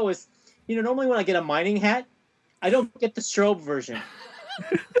strobe. Normally when I get a mining hat, I don't get the strobe version.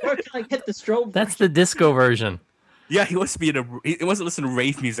 Where can I get the strobe That's the disco version. Yeah, he wants to be he wants to listen to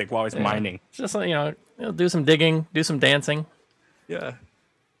rave music while he's mining. Just, do some digging, do some dancing. Yeah.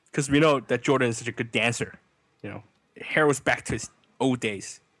 Because we know that Jordan is such a good dancer. Hair was back to his old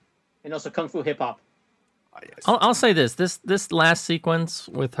days. And also Kung Fu Hip Hop. Oh, yes. I'll say this last sequence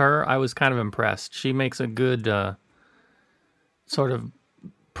with her, I was kind of impressed. She makes a good sort of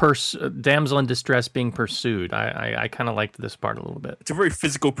damsel in distress being pursued. I kind of liked this part a little bit. It's a very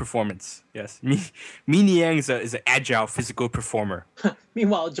physical performance. Yes, Mi Niang is an agile physical performer.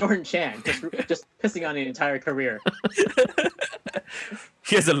 Meanwhile, Jordan Chan just pissing on an entire career.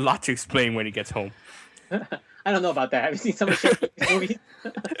 He has a lot to explain when he gets home. I don't know about that. Have you seen some of the movies?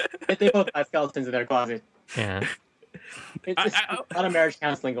 They both have skeletons in their closet. Yeah. It's a lot of marriage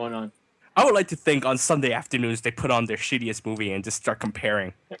counseling going on. I would like to think on Sunday afternoons they put on their shittiest movie and just start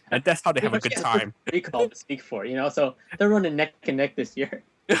comparing. And that's how they have a good time. Recall to speak for, so they're running neck and neck this year.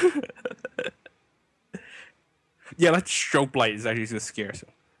 Yeah, that strobe light is actually just scary. So.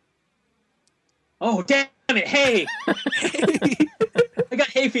 Oh, damn it. Hey! I got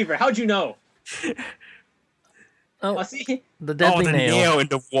hay fever. How'd you know? Oh, see? The deadly the nail in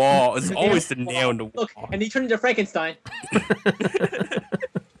the wall. It's always the nail in the wall. Look, and he turned into Frankenstein.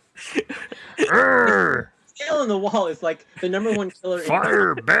 Nail in the wall is like the #1 killer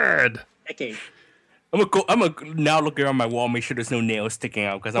Fire bad. Decade. I'm gonna now look around my wall, make sure there's no nails sticking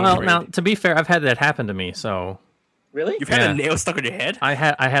out because I'm Well, afraid. now to be fair, I've had that happen to me. So really, you've had a nail stuck in your head? I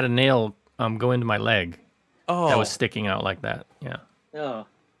had a nail go into my leg. Oh, that was sticking out like that. Yeah. Oh.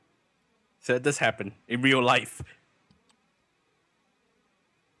 So that does happen in real life.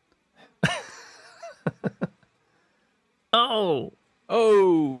 Oh.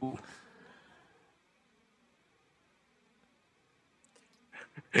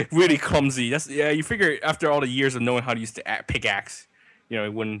 Really clumsy. You figure after all the years of knowing how to use the pickaxe,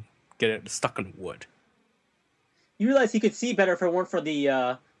 it wouldn't get it stuck in wood. You realize he could see better if it weren't for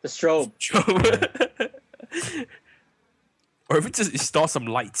the strobe. Or if it just install some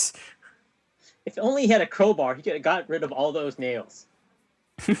lights. If only he had a crowbar, he could have got rid of all those nails.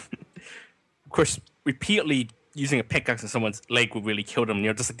 Of course, repeatedly using a pickaxe on someone's leg would really kill them,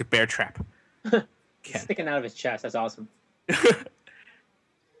 just like the bear trap. Sticking out of his chest, that's awesome.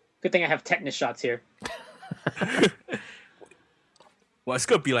 Good thing I have tetanus shots here. Well, it's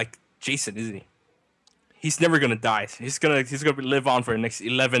gonna be like Jason, isn't he? He's never gonna die. He's gonna live on for the next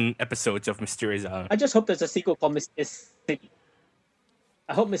 11 episodes of Mysterious Island. I just hope there's a sequel called Mysterious City.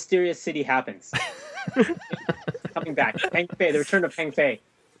 I hope Mysterious City happens. Coming back, Peng Fei, the return of Peng Fei.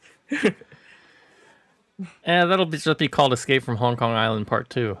 And that'll just be called Escape from Hong Kong Island Part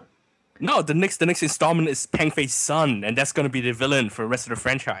 2. No, the next installment is Pang Fei's son, and that's gonna be the villain for the rest of the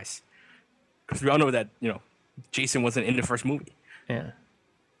franchise. Because we all know that Jason wasn't in the first movie. Yeah.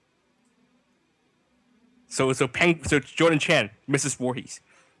 So Jordan Chan, Mrs. Voorhees.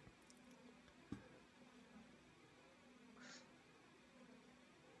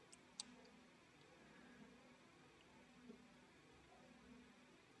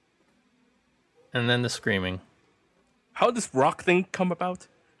 And then the screaming. How did this rock thing come about?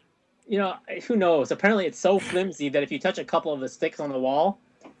 Who knows? Apparently, it's so flimsy that if you touch a couple of the sticks on the wall,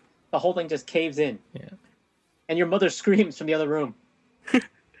 the whole thing just caves in. Yeah. And your mother screams from the other room.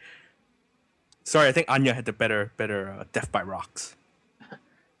 Sorry, I think Anya had the better death by rocks.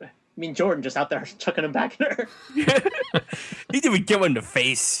 I mean, Jordan just out there chucking them back at her. He didn't even get one in the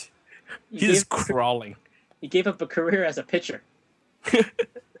face. He's just crawling. He gave up a career as a pitcher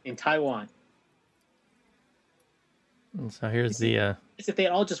in Taiwan. And so here's the As if they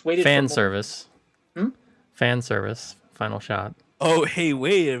all just waited fan for service. Fan service. Final shot. Oh, hey,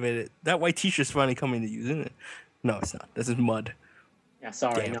 wait a minute. That white t-shirt's finally coming to use, isn't it? No, it's not. This is mud. Yeah,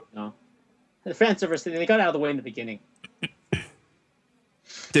 sorry, Damn. no. The fan service, they got out of the way in the beginning.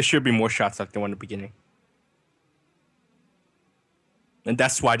 There should be more shots like the one in the beginning. And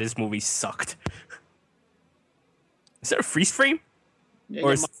that's why this movie sucked. Is that a freeze frame? Yeah,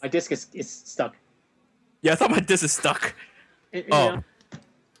 Or yeah, my disc is stuck. Yeah, I thought my disc is stuck. You Oh. know?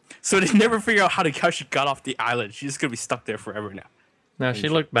 So they never figure out how she got off the island. She's just gonna be stuck there forever now. No, she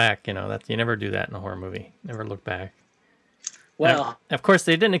looked back. That you never do that in a horror movie. Never look back. Well, Now, of course,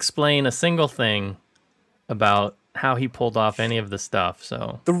 they didn't explain a single thing about how he pulled off any of the stuff.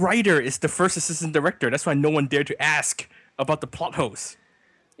 So The writer is the first assistant director. That's why no one dared to ask about the plot holes.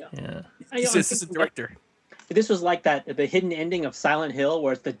 yeah, He's the assistant director. this was like the hidden ending of Silent Hill,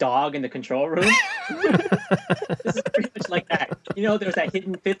 where it's the dog in the control room. This is pretty much like that. There's that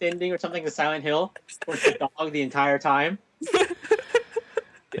hidden fifth ending or something to Silent Hill, where it's the dog the entire time.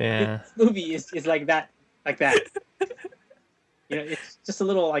 yeah. This movie is like that, it's just a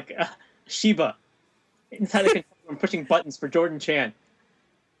little like Shiba inside the control room pushing buttons for Jordan Chan.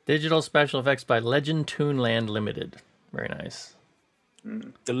 Digital special effects by Legend Toonland Limited. Very nice.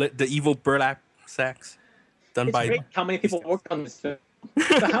 The evil burlap sacks done It's by. great how many people worked on this film.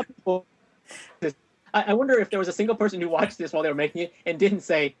 How people, I wonder if there was a single person who watched this while they were making it and didn't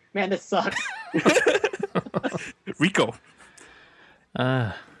say, "Man, this sucks." Rico.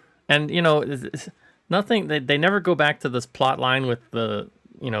 And it's nothing. They never go back to this plot line with the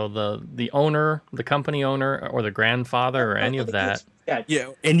owner, the company owner, or the grandfather, or any of that. Yeah,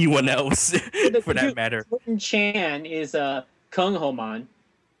 anyone else for that dude, matter. Jordan Chan is Kung Ho Man,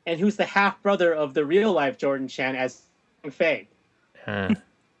 and who's the half brother of the real life Jordan Chan as Fei.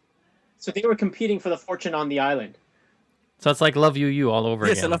 So they were competing for the fortune on the island. So it's like Love You You all over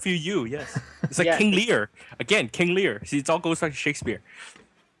Yes, again. I love you. Yes, it's like Yeah. King Lear again. King Lear. See, it all goes back to Shakespeare.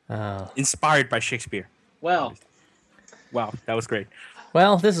 Inspired by Shakespeare. Well, Wow, that was great.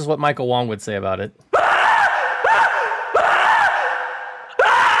 Well, this is what Michael Wong would say about it.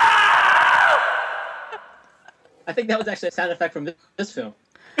 I think that was actually a sound effect from this film.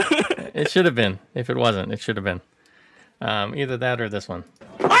 It should have been. If it wasn't, it should have been. Either that or this one.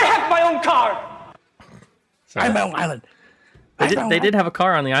 I have my own car. So, I'm on island. they did have a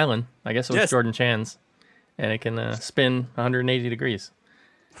car on the island. I guess it was Yes. Jordan Chan's, and it can spin 180 degrees.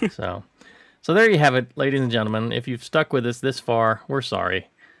 so there you have it, ladies and gentlemen. If you've stuck with us this far, we're sorry.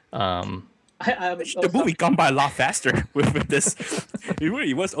 The movie gone by a lot faster with this. It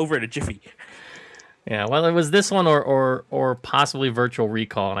really was over in a jiffy. Yeah, well, it was this one or possibly Virtual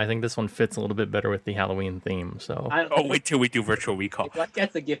Recall, and I think this one fits a little bit better with the Halloween theme. So Oh, wait till we do Virtual Recall.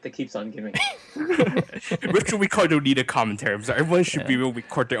 That's the gift that keeps on giving. Virtual Recall don't need a commentary. I'm sorry. Everyone should be able to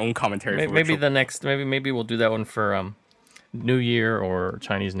record their own commentary. maybe, for maybe Virtual. the next maybe we'll do that one for New Year or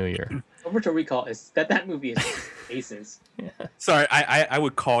Chinese New Year. Virtual Recall is that movie is aces. Sorry, I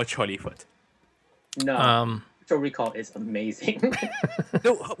would call Charlie Foot. No, Virtual Recall is amazing.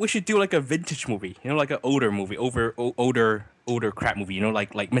 No, we should do like a vintage movie. Like an older movie, older crap movie.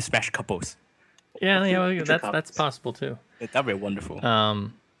 Like Mismatched Couples. Yeah, well, Future that's possible too. That'd be wonderful.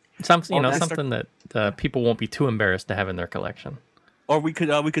 Something that people won't be too embarrassed to have in their collection. Or we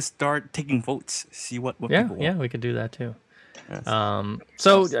could start taking votes. See what Yeah, people want. yeah, we could do that too. Yes.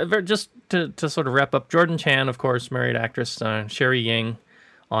 So just to sort of wrap up, Jordan Chan, of course, married actress Sherry Ying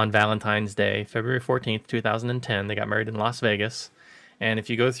on Valentine's Day, February 14th, 2010. They got married in Las Vegas. And if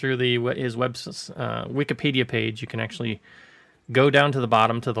you go through his Wikipedia page, you can actually go down to the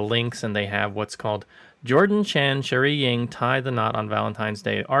bottom to the links, and they have what's called Jordan Chan, Sherry Ying Tie the Knot on Valentine's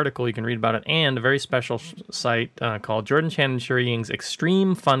Day article. You can read about it, and a very special site called Jordan Chan and Sherry Ying's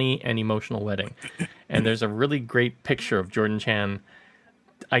Extreme Funny and Emotional Wedding. And there's a really great picture of Jordan Chan.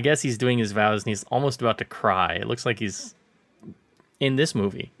 I guess he's doing his vows, and he's almost about to cry. It looks like he's in this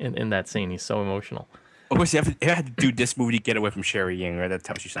movie, in that scene. He's so emotional. Of course, you had to do this movie to get away from Sherry Ying, right? That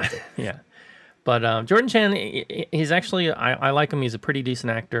tells you something. Yeah. But Jordan Chan, he's actually, I like him. He's a pretty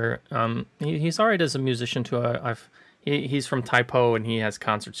decent actor. He's all right as a musician, too. He's from Taipo, and he has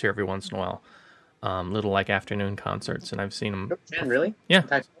concerts here every once in a while. Little, like, afternoon concerts, and I've seen him. Chan, really?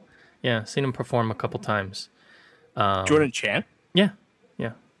 Yeah. Yeah, seen him perform a couple times. Jordan Chan? Yeah.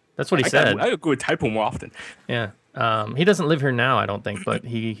 That's what he said. I go to Taipo more often. Yeah. He doesn't live here now, I don't think, but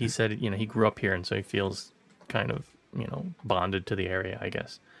he said, he grew up here, and so he feels kind of, bonded to the area, I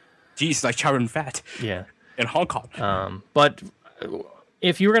guess. Jeez, like Chow Yun-fat. Yeah. In Hong Kong. But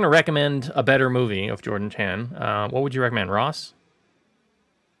if you were going to recommend a better movie of Jordan Chan, what would you recommend, Ross?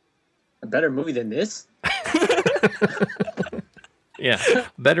 A better movie than this? Yeah,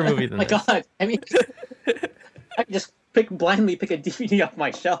 better movie than this. Oh my God. I mean, I can just blindly pick a DVD off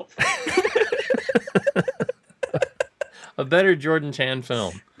my shelf. A better Jordan Chan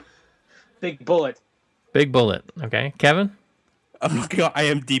film. Big Bullet. Big Bullet. Okay. Kevin? I'm looking on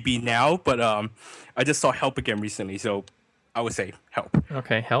IMDb now, but I just saw Help again recently, so I would say Help.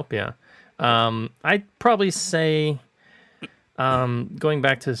 Okay, Help, yeah. I'd probably say, going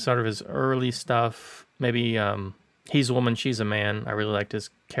back to sort of his early stuff, maybe He's a Woman, She's a Man. I really liked his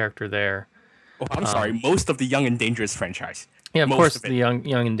character there. Oh, I'm sorry. Most of the Young and Dangerous franchise. Yeah, of course, the Young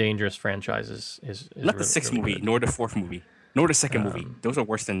and Dangerous franchise is not really, the sixth really movie, good. nor the fourth movie, nor the second movie. Those are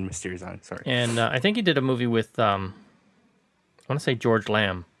worse than Mysterious Island. Sorry. And I think he did a movie with, I want to say George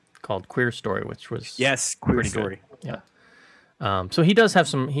Lamb, called Queer Story, which was Queer pretty Story. good. Yeah. So he does have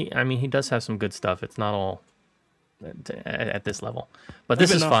some. He does have some good stuff. It's not all at this level, but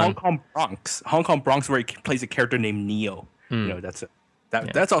this is fun. Hong Kong Bronx, where he plays a character named Neo.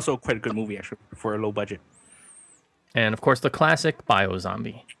 That's also quite a good movie actually for a low budget. And of course, the classic Bio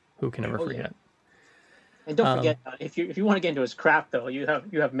Zombie. Who can ever forget? And don't forget, if you want to get into his craft, though, you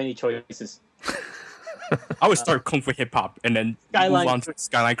have many choices. I would start Kung Fu Hip Hop and then move on to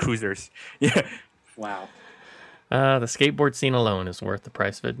Skyline Cruisers. Yeah. Wow. The skateboard scene alone is worth the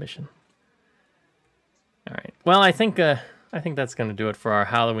price of admission. All right. Well, I think that's going to do it for our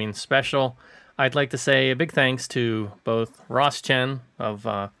Halloween special. I'd like to say a big thanks to both Ross Chen of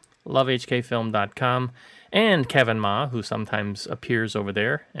lovehkfilm.com and Kevin Ma, who sometimes appears over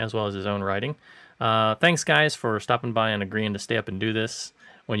there, as well as his own writing. Thanks, guys, for stopping by and agreeing to stay up and do this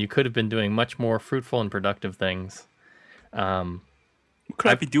when you could have been doing much more fruitful and productive things. What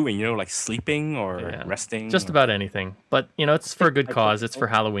could I be doing? Like sleeping or resting? Just about anything. But, it's for a good cause. It's for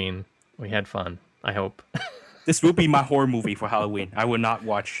Halloween. We had fun, I hope. This will be my horror movie for Halloween. I will not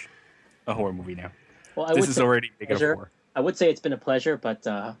watch a horror movie now. Well, this is already big enough horror. I would say it's been a pleasure, but...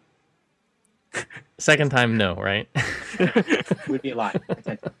 Second time, no, right? Would be a lie.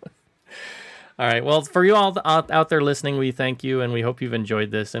 All right. Well, for you all out there listening, we thank you, and we hope you've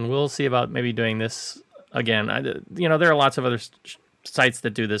enjoyed this. And we'll see about maybe doing this again. There are lots of other sites that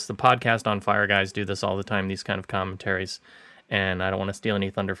do this. The Podcast on Fire guys do this all the time, these kind of commentaries. And I don't want to steal any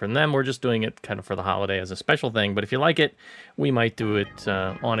thunder from them. We're just doing it kind of for the holiday as a special thing. But if you like it, we might do it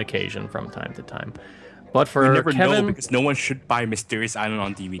on occasion from time to time. But for we never Kevin, know because no one should buy Mysterious Island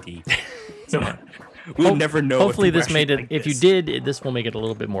on DVD. So we'll never know. Hopefully, this made it. If you did, this will make it a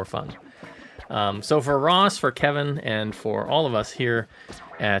little bit more fun. So for Ross, for Kevin, and for all of us here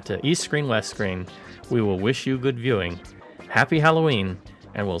at East Screen, West Screen, we will wish you good viewing. Happy Halloween,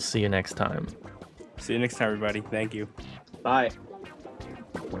 and we'll see you next time. See you next time, everybody. Thank you. Bye.